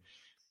he, in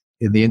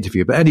the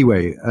interview. But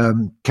anyway,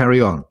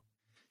 carry on.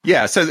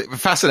 Yeah, so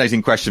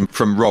fascinating question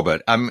from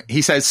Robert.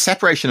 He says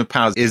separation of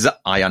powers is,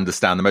 I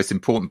understand, the most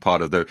important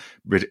part of the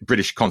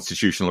British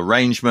constitutional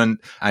arrangement,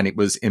 and it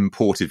was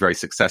imported very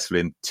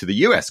successfully into the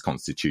US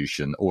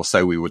Constitution, or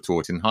so we were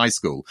taught in high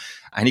school.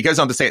 And he goes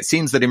on to say, it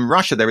seems that in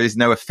Russia there is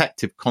no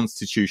effective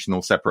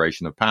constitutional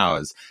separation of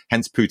powers,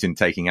 hence Putin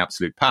taking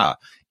absolute power.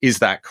 Is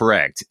that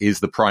correct? Is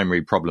the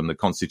primary problem the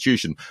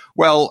Constitution?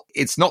 Well,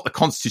 it's not the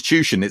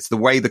Constitution. It's the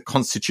way the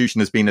Constitution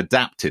has been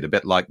adapted, a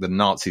bit like the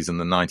Nazis in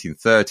the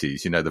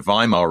 1930s. You know, the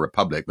Weimar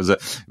Republic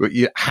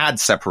had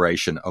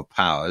separation of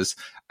powers,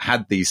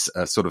 had these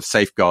sort of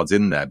safeguards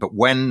in there. But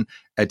when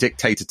a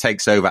dictator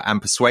takes over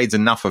and persuades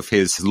enough of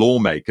his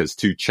lawmakers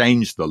to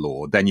change the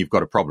law, then you've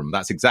got a problem.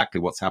 That's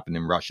exactly what's happened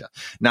in Russia.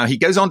 Now, he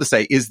goes on to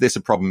say, is this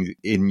a problem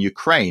in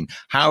Ukraine?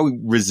 How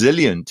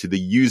resilient to the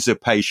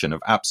usurpation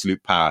of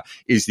absolute power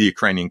is the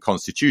Ukrainian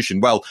constitution?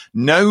 Well,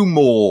 no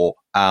more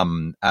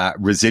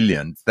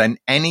resilient than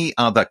any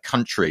other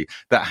country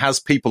that has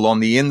people on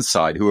the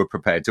inside who are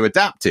prepared to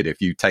adapt it,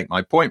 if you take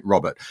my point,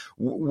 Robert.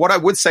 What I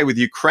would say with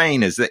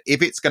Ukraine is that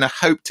if it's going to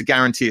hope to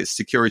guarantee its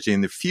security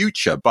in the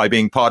future by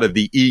being part of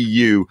the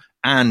EU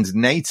and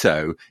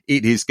NATO,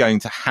 it is going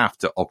to have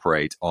to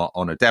operate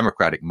on a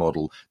democratic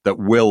model that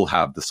will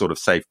have the sort of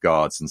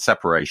safeguards and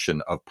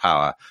separation of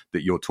power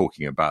that you're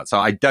talking about. So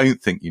I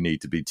don't think you need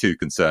to be too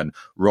concerned,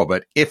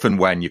 Robert, if and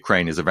when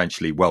Ukraine is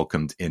eventually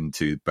welcomed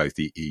into both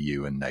the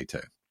EU and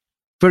NATO.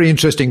 Very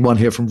interesting one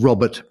here from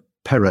Robert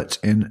Perrott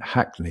in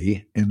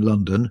Hackney in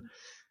London.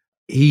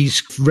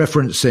 He's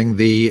referencing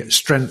the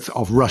strength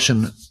of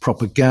Russian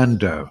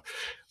propaganda,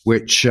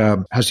 which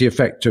has the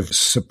effect of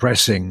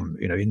suppressing,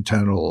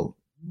 internal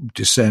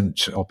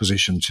dissent,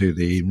 opposition to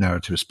the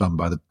narrative spun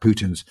by the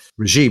Putin's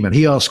regime. And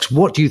he asks,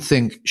 what do you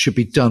think should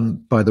be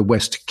done by the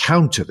West to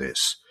counter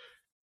this?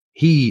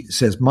 He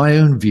says, my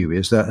own view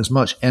is that as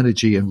much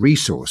energy and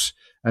resource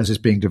as is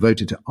being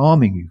devoted to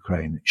arming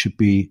Ukraine should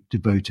be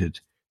devoted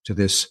to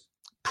this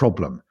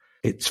problem.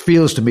 It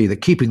feels to me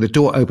that keeping the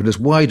door open as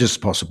wide as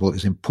possible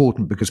is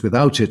important, because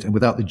without it, and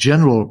without the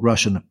general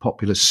Russian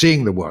populace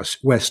seeing the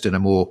West in a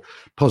more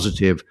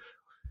positive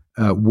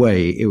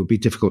way, it would be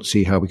difficult to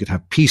see how we could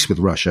have peace with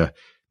Russia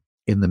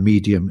in the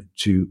medium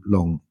to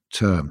long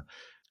term.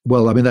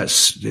 Well, I mean,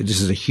 this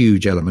is a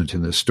huge element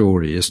in the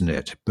story, isn't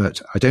it?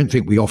 But I don't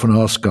think we often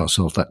ask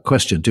ourselves that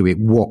question, do we?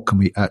 What can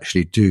we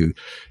actually do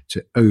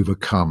to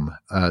overcome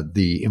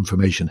the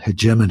information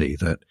hegemony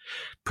that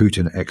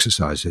Putin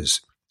exercises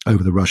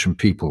over the Russian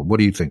people? What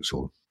do you think,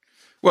 Saul?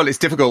 Well, it's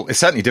difficult. It's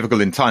certainly difficult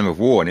in time of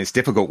war, and it's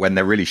difficult when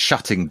they're really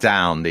shutting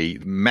down the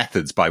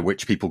methods by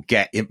which people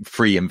get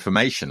free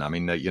information. I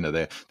mean,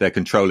 they're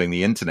controlling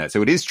the internet.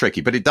 So it is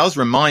tricky, but it does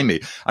remind me.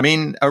 I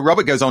mean,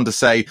 Robert goes on to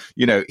say,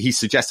 he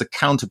suggests a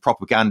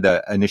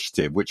counter-propaganda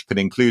initiative, which could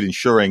include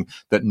ensuring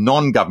that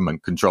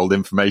non-government controlled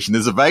information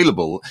is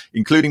available,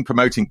 including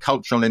promoting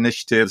cultural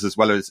initiatives, as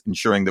well as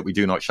ensuring that we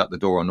do not shut the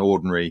door on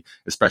ordinary,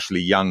 especially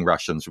young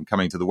Russians, from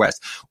coming to the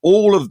West.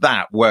 All of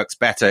that works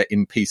better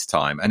in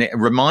peacetime. And it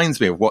reminds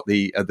me of what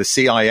the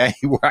CIA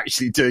were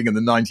actually doing in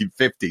the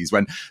 1950s,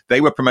 when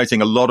they were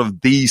promoting a lot of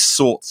these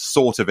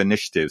sort of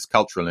initiatives,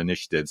 cultural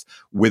initiatives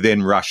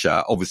within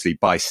Russia, obviously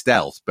by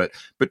stealth, but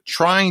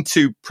trying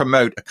to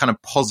promote a kind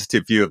of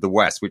positive view of the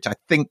West, which I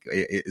think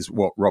is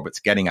what Robert's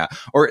getting at,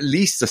 or at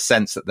least a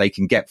sense that they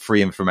can get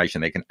free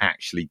information, they can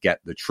actually get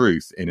the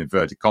truth, in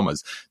inverted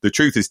commas. The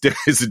truth is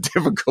a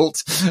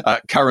difficult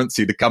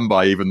currency to come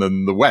by, even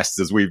than the West,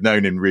 as we've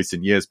known in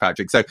recent years,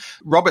 Patrick. So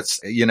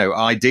Robert's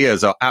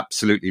ideas are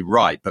absolutely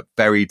right, but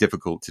very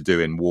difficult to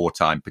do in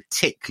wartime,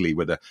 particularly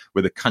with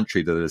a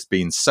country that has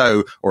been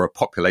or a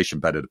population,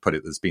 better to put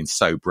it, that's been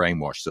so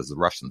brainwashed as the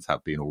Russians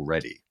have been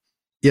already.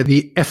 Yeah,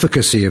 the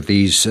efficacy of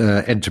these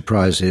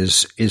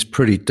enterprises is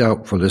pretty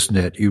doubtful, isn't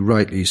it? You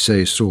rightly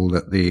say, Saul,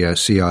 that the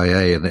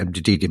CIA and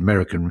indeed the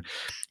American,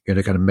 kind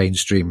of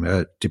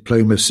mainstream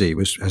diplomacy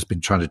has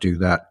been trying to do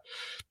that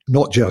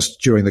not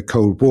just during the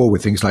Cold War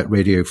with things like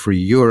Radio Free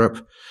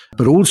Europe,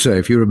 but also,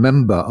 if you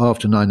remember,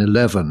 after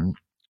 9/11,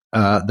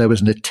 there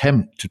was an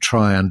attempt to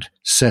try and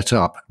set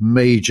up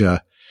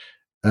major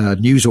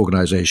news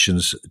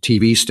organizations,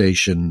 TV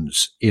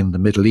stations in the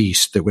Middle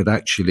East that would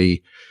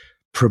actually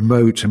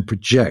promote and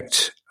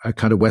project a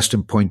kind of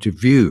Western point of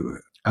view.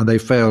 And they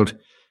failed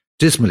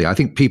dismally. I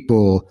think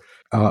people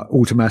are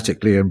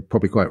automatically and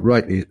probably quite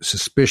rightly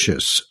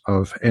suspicious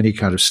of any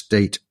kind of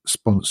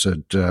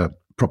state-sponsored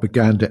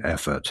propaganda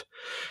effort.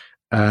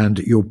 And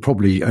you'll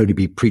probably only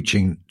be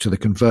preaching to the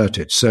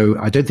converted. So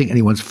I don't think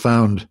anyone's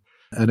found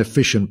an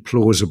efficient,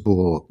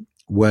 plausible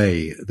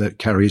way that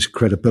carries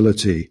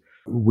credibility,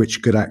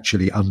 which could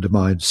actually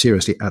undermine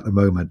seriously at the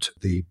moment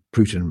the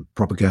Putin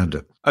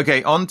propaganda.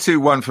 Okay, on to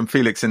one from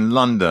Felix in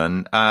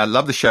London.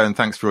 Love the show and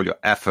thanks for all your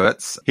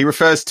efforts. He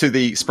refers to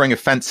the spring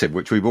offensive,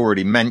 which we've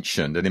already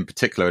mentioned, and in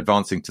particular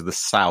advancing to the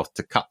south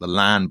to cut the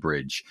land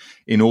bridge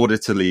in order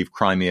to leave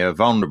Crimea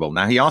vulnerable.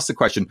 Now, he asked the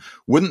question,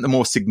 wouldn't the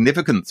more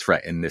significant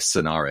threat in this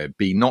scenario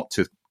be not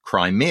to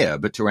Crimea,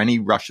 but to any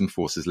Russian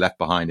forces left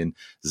behind in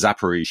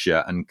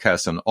Zaporizhia and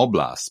Kherson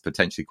Oblast,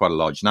 potentially quite a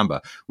large number,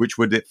 which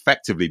would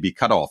effectively be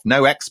cut off?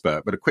 No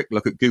expert, but a quick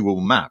look at Google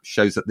Maps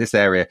shows that this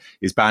area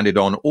is bounded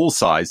on all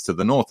sides, to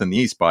the north and the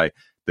east by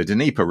the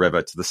Dnieper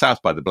River, to the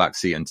south by the Black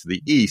Sea, and to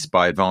the east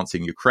by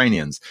advancing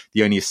Ukrainians.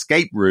 The only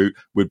escape route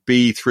would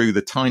be through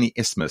the tiny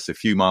isthmus a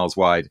few miles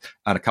wide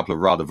and a couple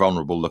of rather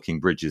vulnerable-looking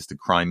bridges to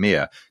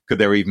Crimea. Could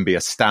there even be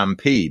a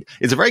stampede?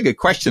 It's a very good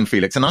question,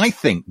 Felix, and I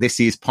think this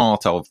is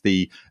part of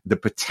the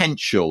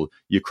potential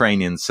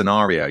Ukrainian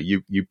scenario.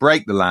 You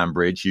break the land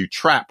bridge, you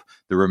trap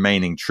the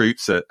remaining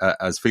troops,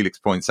 as Felix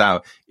points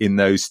out, in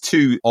those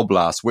two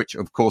oblasts, which,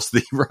 of course,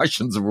 the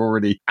Russians have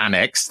already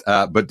annexed,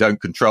 but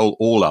don't control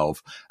all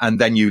of. And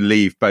then you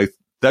leave both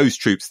those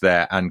troops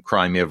there and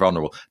Crimea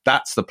vulnerable.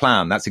 That's the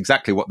plan. That's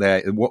exactly what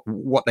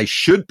they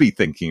should be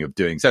thinking of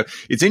doing. So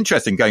it's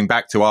interesting, going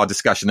back to our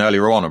discussion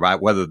earlier on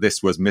about whether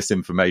this was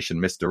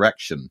misinformation,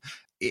 misdirection.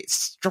 It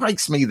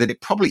strikes me that it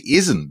probably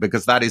isn't,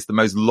 because that is the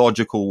most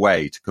logical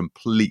way to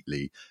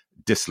completely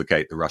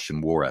dislocate the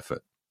Russian war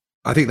effort.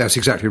 I think that's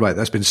exactly right.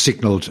 That's been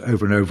signaled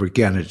over and over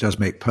again. It does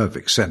make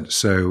perfect sense.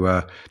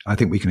 So I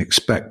think we can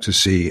expect to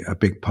see a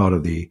big part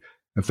of the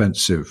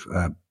offensive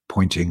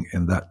pointing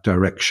in that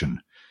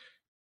direction.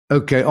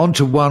 Okay, on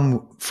to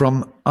one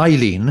from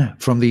Eileen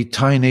from the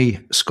tiny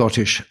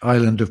Scottish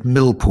island of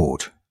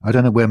Millport. I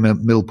don't know where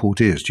Millport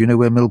is. Do you know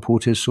where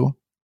Millport is, Saul?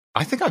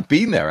 I think I've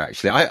been there,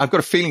 actually. I've got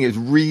a feeling it's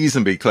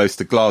reasonably close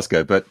to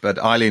Glasgow, but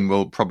Eileen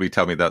will probably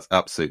tell me that's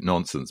absolute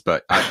nonsense,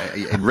 but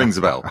it rings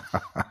a bell.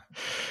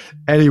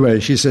 Anyway,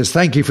 she says,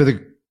 thank you for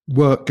the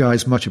work,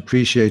 guys. Much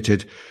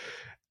appreciated.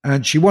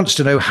 And she wants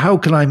to know, how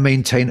can I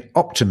maintain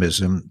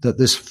optimism that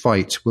this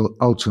fight will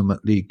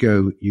ultimately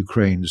go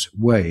Ukraine's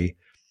way,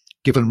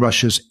 given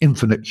Russia's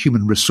infinite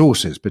human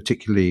resources,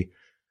 particularly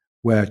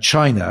where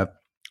China,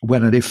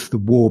 when and if the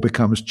war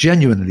becomes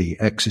genuinely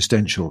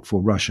existential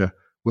for Russia,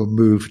 will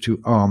move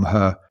to arm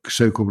her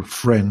so-called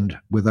friend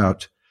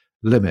without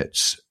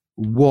limits.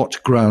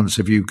 What grounds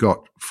have you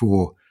got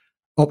for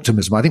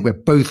optimism? I think we're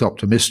both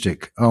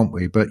optimistic, aren't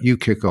we? But you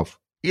kick off.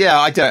 Yeah,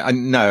 I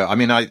know. I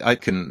mean, I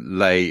can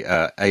lay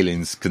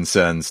Aileen's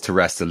concerns to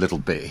rest a little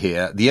bit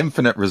here. The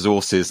infinite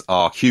resources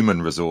are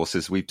human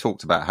resources. We've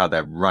talked about how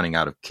they're running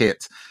out of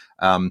kit.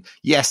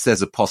 Yes,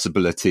 there's a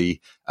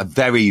possibility, a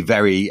very,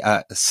 very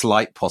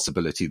slight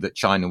possibility that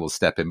China will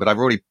step in. But I've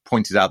already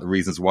pointed out the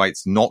reasons why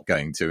it's not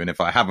going to. And if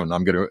I haven't,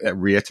 I'm going to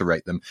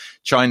reiterate them.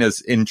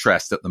 China's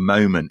interest at the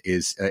moment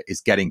is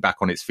getting back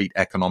on its feet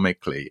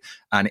economically.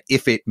 And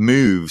if it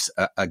moves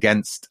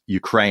against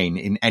Ukraine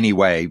in any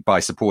way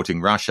by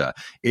supporting Russia,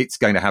 it's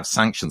going to have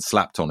sanctions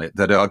slapped on it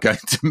that are going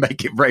to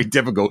make it very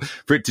difficult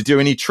for it to do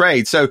any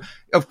trade. So,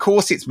 of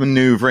course, it's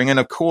maneuvering, and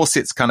of course,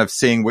 it's kind of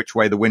seeing which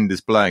way the wind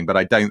is blowing. But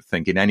I don't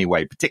think in any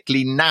way,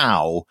 particularly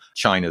now,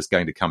 China's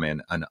going to come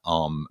in and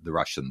arm the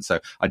Russians. So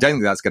I don't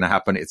think that's going to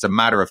happen. It's a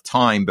matter of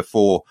time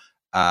before,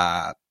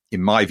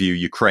 in my view,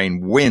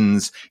 Ukraine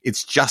wins.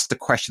 It's just a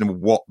question of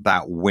what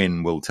that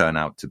win will turn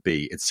out to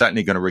be. It's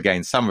certainly going to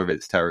regain some of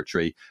its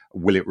territory.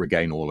 Will it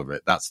regain all of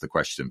it? That's the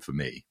question for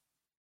me.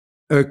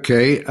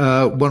 Okay,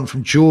 one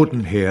from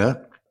Jordan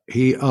here.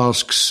 He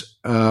asks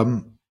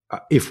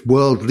if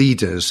world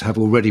leaders have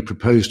already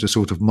proposed a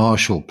sort of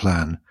Marshall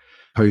Plan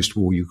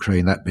post-war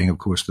Ukraine, that being, of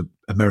course, the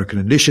American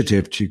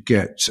initiative to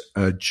get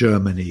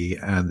Germany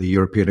and the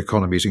European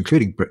economies,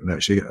 including Britain,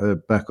 actually,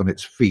 back on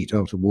its feet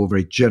after war.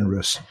 Very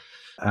generous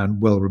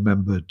and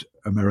well-remembered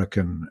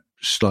American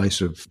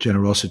slice of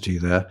generosity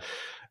there.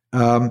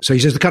 So he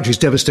says the country is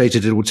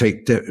devastated. It will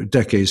take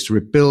decades to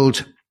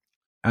rebuild.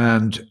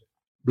 And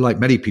like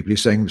many people,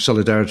 he's saying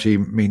solidarity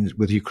means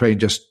with Ukraine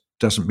just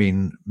doesn't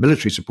mean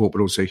military support,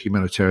 but also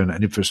humanitarian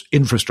and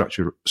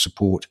infrastructure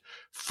support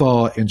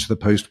far into the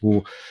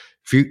post-war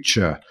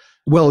future.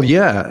 Well,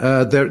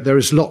 yeah, there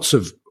is lots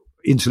of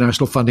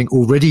international funding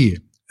already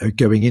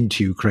going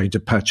into Ukraine to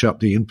patch up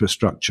the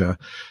infrastructure,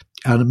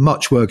 and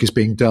much work is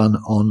being done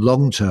on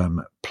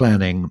long-term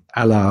planning,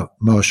 a la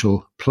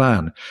Marshall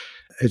Plan.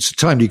 it's a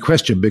timely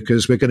question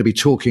because we're going to be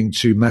talking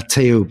to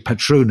Matteo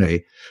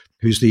Patrone,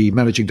 who's the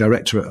managing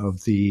director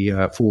of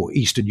the for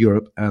Eastern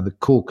Europe and the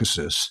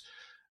Caucasus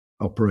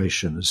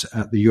operations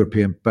at the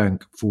European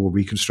Bank for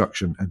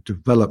Reconstruction and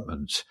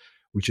Development,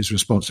 which is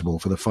responsible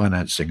for the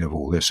financing of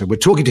all this. So we're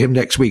talking to him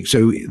next week.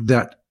 So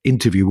that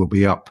interview will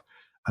be up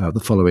the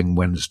following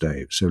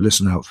Wednesday. So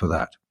listen out for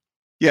that.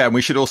 Yeah, and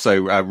we should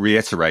also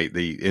reiterate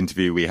the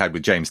interview we had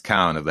with James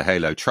Cowan of the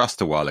Halo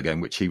Trust a while ago,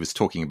 in which he was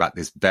talking about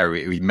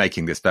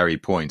making this very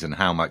point and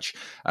how much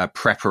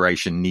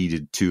preparation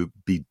needed to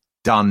be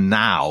done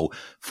now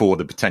for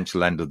the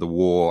potential end of the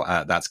war.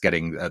 That's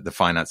getting the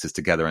finances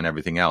together and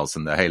everything else.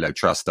 And the Halo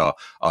Trust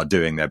are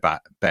doing their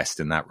best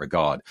in that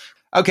regard.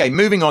 Okay,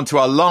 moving on to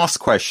our last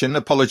question.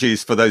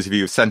 Apologies for those of you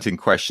who've sent in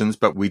questions,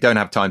 but we don't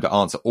have time to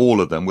answer all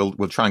of them.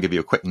 We'll try and give you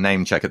a quick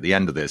name check at the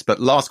end of this.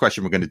 But last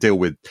question we're going to deal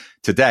with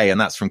today,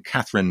 and that's from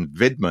Catherine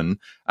Vidman.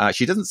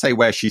 She doesn't say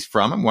where she's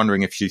from. I'm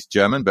wondering if she's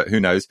German, but who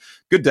knows?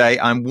 Good day.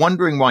 I'm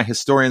wondering why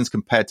historians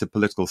compared to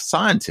political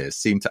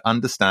scientists seem to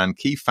understand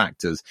key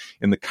factors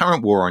in the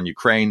current war on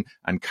Ukraine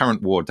and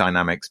current war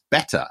dynamics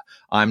better.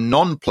 I'm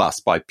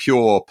nonplussed by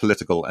pure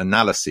political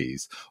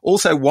analyses.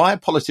 Also, why are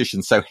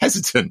politicians so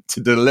hesitant to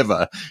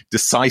deliver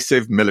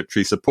decisive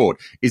military support?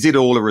 Is it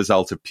all a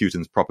result of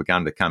Putin's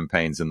propaganda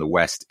campaigns in the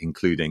West,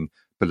 including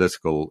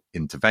political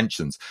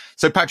interventions?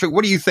 So, Patrick,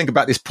 what do you think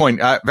about this point?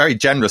 Very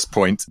generous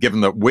point, given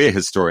that we're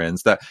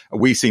historians, that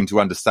we seem to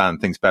understand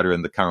things better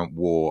in the current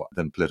war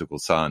than political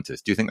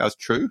scientists. Do you think that's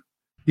true?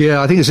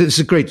 Yeah, I think it's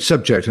a great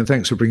subject, and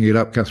thanks for bringing it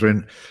up,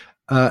 Catherine.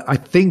 I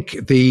think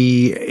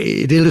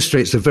it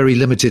illustrates the very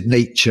limited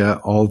nature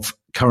of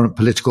current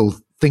political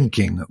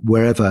thinking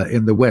wherever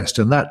in the West.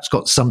 And that's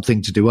got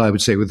something to do, I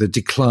would say, with the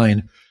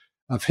decline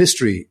of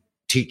history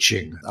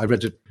teaching. I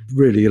read a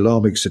really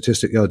alarming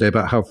statistic the other day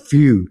about how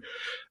few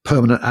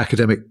permanent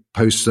academic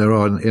posts there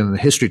are in the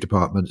history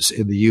departments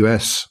in the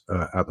US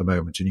at the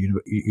moment, in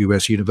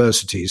US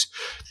universities.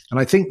 And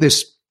I think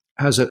this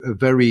has a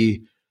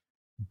very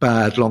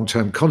bad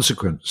long-term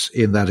consequence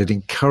in that it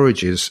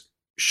encourages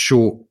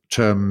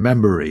short-term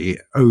memory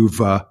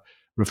over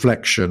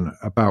reflection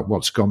about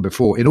what's gone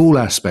before in all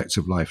aspects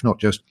of life, not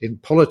just in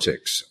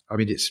politics. I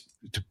mean, it's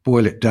to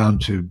boil it down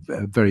to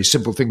a very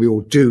simple thing we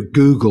all do.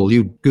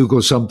 You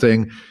Google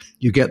something,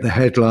 you get the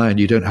headline,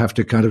 you don't have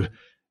to kind of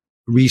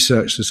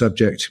research the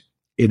subject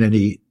in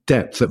any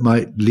depth that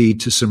might lead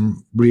to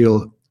some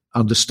real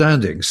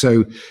understanding.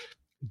 So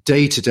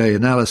day-to-day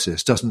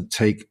analysis doesn't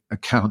take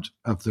account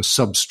of the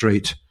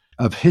substrate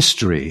of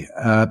history.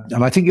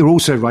 And I think you're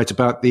also right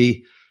about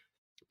the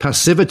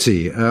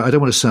passivity. I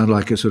don't want to sound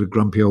like a sort of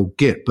grumpy old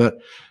git, but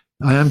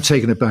I am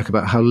taken aback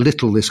about how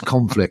little this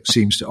conflict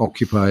seems to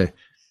occupy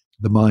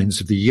the minds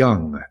of the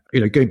young.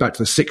 Going back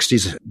to the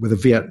 60s with the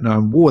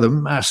Vietnam War, the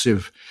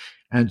massive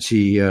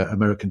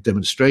anti-American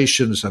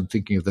demonstrations. I'm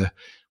thinking of the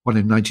one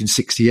in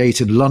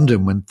 1968 in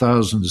London when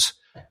thousands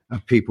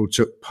of people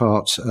took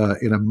part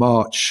in a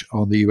march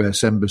on the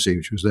US Embassy,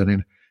 which was then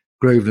in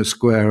Grosvenor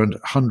Square, and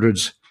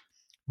hundreds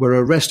were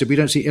arrested. We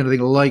don't see anything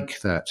like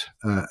that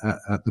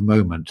at the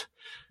moment.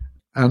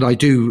 And I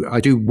do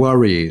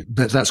worry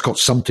that that's got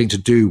something to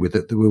do with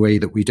it, the way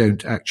that we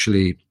don't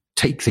actually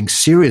take things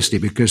seriously,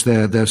 because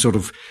they're sort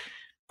of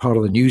part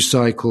of the news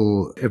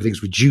cycle.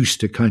 Everything's reduced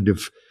to kind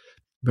of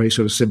very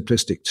sort of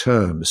simplistic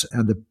terms.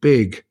 And the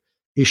big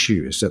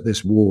issues that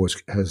this war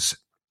has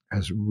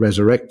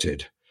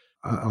resurrected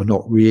are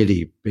not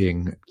really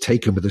being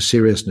taken with the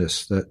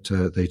seriousness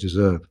that they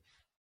deserve.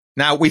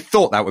 Now, we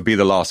thought that would be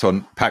the last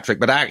one, Patrick,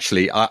 but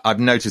actually I've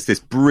noticed this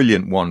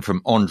brilliant one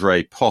from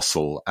Andrei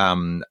Posel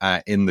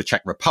in the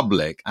Czech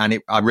Republic, and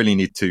I really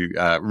need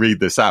to read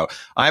this out.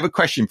 I have a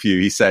question for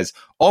you. He says,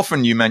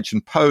 often you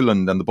mention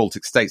Poland and the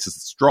Baltic states as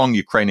strong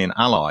Ukrainian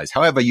allies.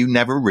 However, you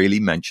never really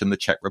mention the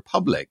Czech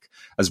Republic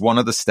as one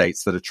of the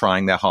states that are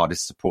trying their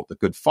hardest to support the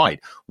good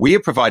fight. We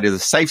have provided a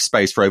safe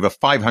space for over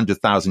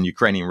 500,000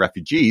 Ukrainian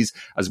refugees,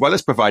 as well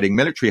as providing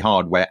military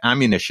hardware,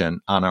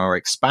 ammunition, and are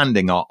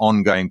expanding our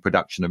ongoing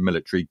production of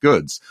military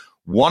goods.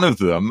 One of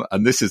them,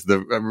 and this is the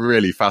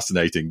really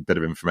fascinating bit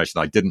of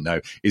information I didn't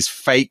know, is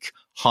fake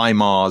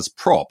HIMARS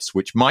props,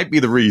 which might be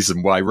the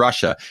reason why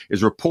Russia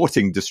is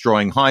reporting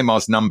destroying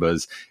HIMARS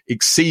numbers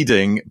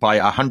exceeding by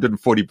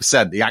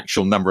 140% the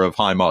actual number of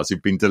HIMARS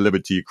who've been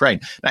delivered to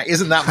Ukraine. Now,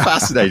 isn't that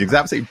fascinating? It's an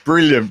absolutely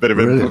brilliant bit of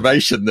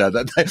information there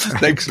that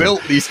they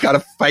built these kind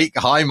of fake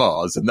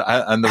HIMARS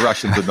and the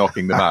Russians are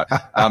knocking them out.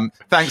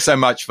 Thanks so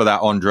much for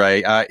that,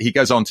 Andre. He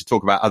goes on to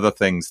talk about other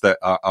things that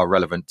are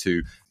relevant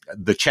to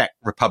the Czech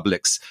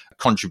Republic's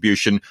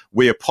contribution.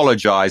 We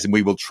apologize, and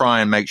we will try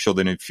and make sure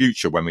that in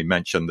future, when we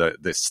mention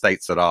the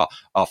states that are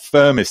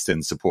firmest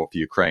in support for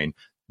Ukraine,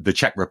 the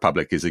Czech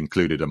Republic is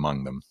included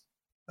among them.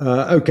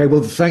 Okay,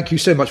 well, thank you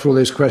so much for all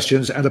those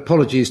questions, and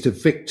apologies to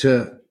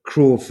Victor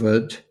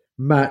Crawford,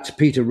 Matt,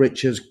 Peter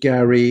Richards,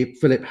 Gary,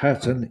 Philip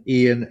Hatton,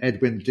 Ian,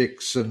 Edwin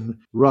Dixon,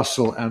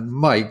 Russell, and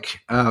Mike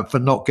for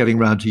not getting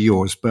round to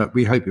yours, but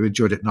we hope you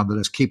enjoyed it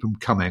nonetheless. Keep them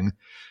coming.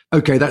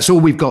 Okay, that's all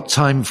we've got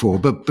time for.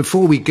 But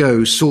before we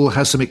go, Saul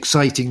has some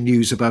exciting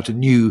news about a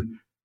new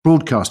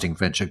broadcasting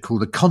venture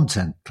called the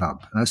Content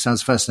Club. That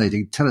sounds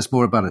fascinating. Tell us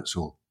more about it,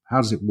 Saul.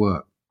 How does it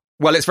work?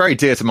 Well, it's very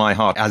dear to my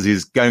heart, as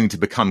is going to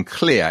become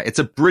clear. It's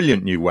a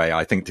brilliant new way,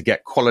 I think, to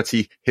get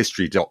quality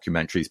history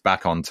documentaries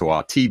back onto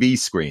our TV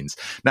screens.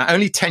 Now,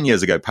 only 10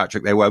 years ago,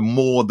 Patrick, there were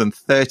more than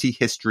 30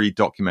 history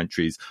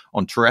documentaries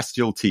on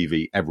terrestrial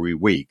TV every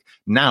week.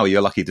 Now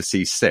you're lucky to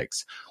see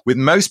 6. With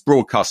most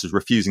broadcasters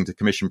refusing to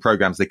commission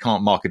programs they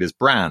can't market as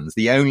brands,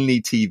 the only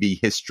TV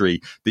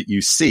history that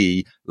you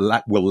see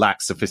will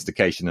lack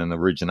sophistication and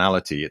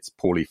originality. It's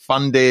poorly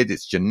funded,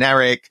 it's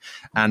generic,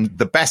 and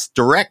the best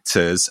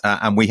directors,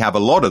 and we have a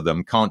lot of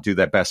them, can't do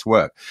their best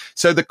work.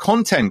 So the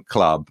Content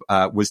Club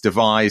was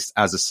devised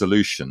as a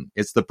solution.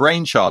 It's the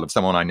brainchild of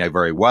someone I know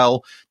very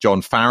well,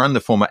 John Farren,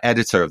 the former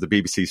editor of the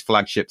BBC's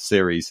flagship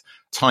series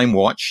Time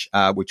Watch,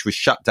 which was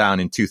shut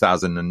down in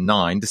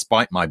 2009,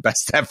 despite my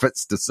best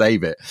efforts to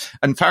save it.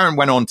 And Farren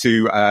went on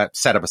to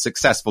set up a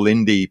successful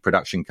indie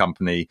production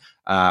company,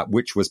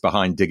 which was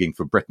behind Digging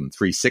for Britain,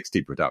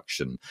 360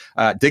 production.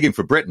 Digging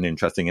for Britain,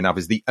 interesting enough,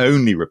 is the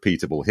only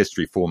repeatable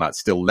history format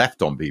still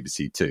left on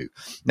BBC Two.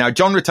 Now,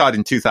 John retired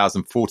in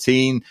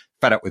 2014,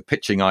 fed up with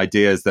pitching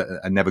ideas that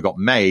never got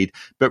made.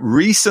 But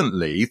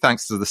recently,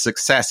 thanks to the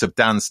success of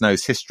Dan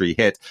Snow's History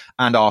Hit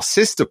and our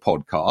sister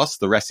podcast,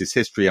 The Rest is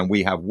History and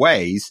We Have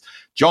Ways,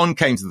 John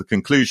came to the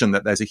conclusion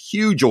that there's a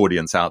huge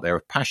audience out there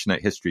of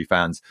passionate history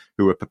fans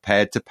who are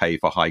prepared to pay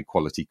for high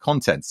quality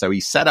content. So he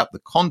set up the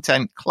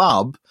Content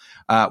Club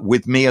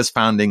with me as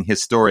founding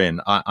historian.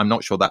 I'm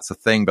not sure that's a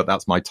thing, but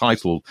that's my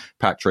title,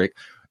 Patrick.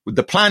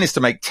 The plan is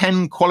to make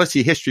 10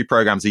 quality history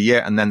programs a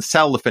year and then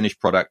sell the finished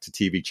product to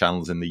TV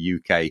channels in the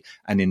UK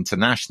and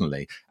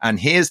internationally. And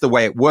here's the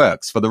way it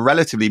works. For the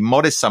relatively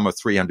modest sum of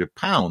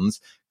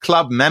 £300,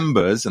 club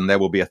members, and there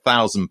will be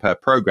 1,000 per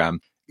program,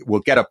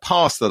 will get a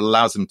pass that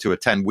allows them to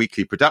attend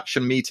weekly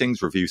production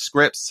meetings, review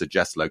scripts,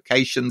 suggest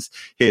locations,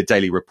 hear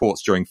daily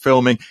reports during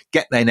filming,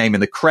 get their name in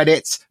the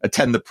credits,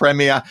 attend the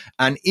premiere,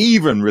 and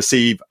even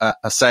receive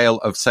a sale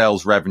of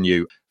sales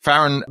revenue.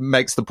 Farren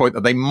makes the point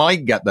that they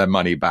might get their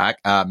money back,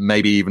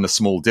 maybe even a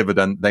small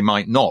dividend. They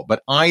might not.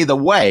 But either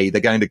way,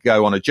 they're going to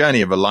go on a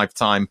journey of a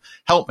lifetime,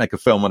 help make a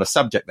film on a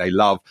subject they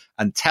love,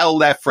 and tell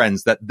their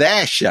friends that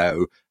their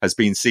show has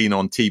been seen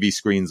on TV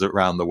screens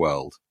around the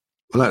world.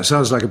 Well, that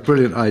sounds like a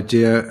brilliant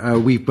idea.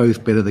 We've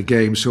both been in the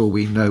game, so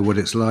we know what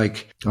it's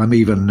like. I'm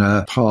even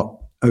part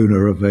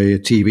owner of a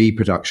TV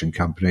production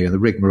company, and the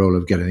rigmarole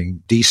of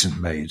getting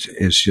decent made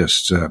is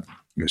just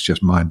it's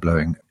just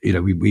mind-blowing. You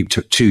know, we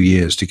took 2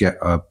 years to get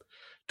a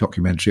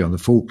documentary on the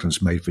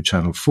Falklands made for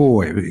Channel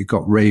 4. It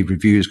got rave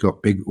reviews,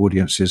 got big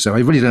audiences. So I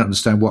really don't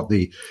understand what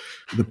the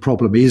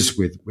problem is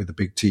with the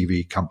big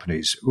TV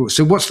companies.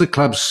 So what's the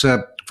club's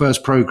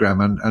first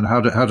program, and how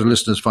do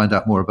listeners find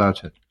out more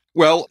about it?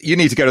 Well, you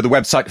need to go to the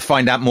website to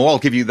find out more. I'll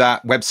give you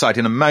that website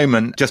in a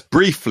moment. Just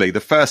briefly, the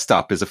first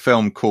up is a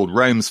film called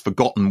Rome's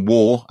Forgotten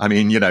War. I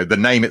mean, you know, the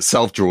name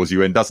itself draws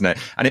you in, doesn't it?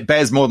 And it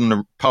bears more than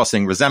a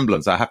passing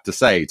resemblance, I have to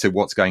say, to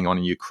what's going on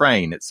in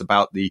Ukraine. It's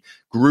about the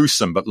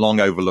gruesome but long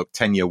overlooked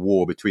 10-year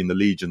war between the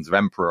legions of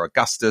Emperor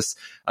Augustus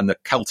and the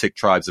Celtic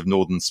tribes of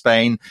northern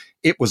Spain.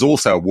 It was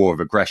also a war of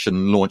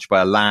aggression launched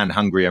by a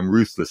land-hungry and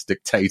ruthless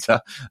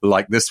dictator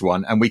like this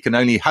one. And we can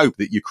only hope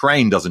that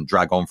Ukraine doesn't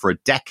drag on for a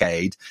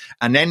decade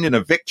and end in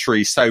a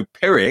victory so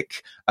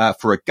Pyrrhic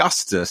for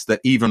Augustus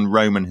that even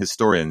Roman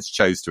historians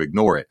chose to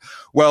ignore it.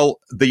 Well,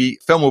 the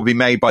film will be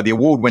made by the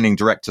award-winning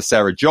director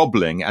Sarah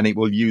Jobling, and it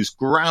will use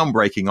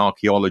groundbreaking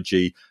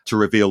archaeology to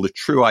reveal the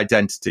true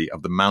identity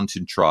of the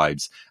mountain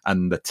tribes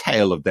and the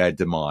tale of their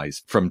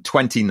demise from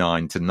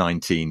 29 to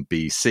 19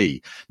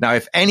 BC. Now,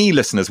 if any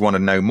listeners want to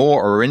know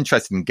more or are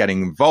interested in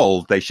getting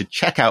involved, they should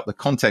check out the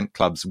Content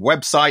Club's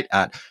website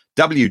at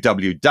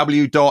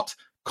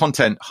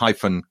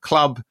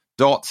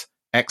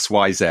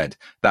www.content-club.xyz.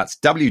 That's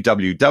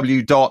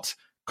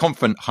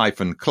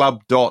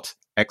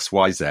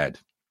www.content-club.xyz.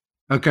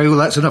 Okay, well,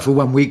 that's enough for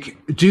 1 week.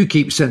 Do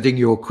keep sending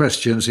your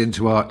questions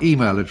into our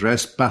email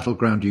address,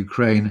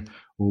 battlegroundukraine,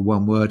 or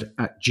one word,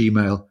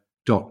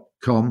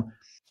 @gmail.com.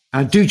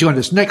 And do join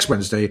us next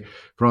Wednesday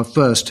for our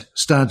first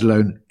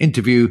standalone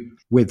interview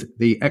with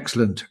the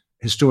excellent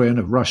historian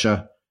of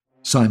Russia,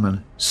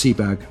 Simon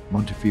Sebag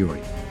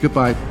Montefiore.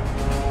 Goodbye.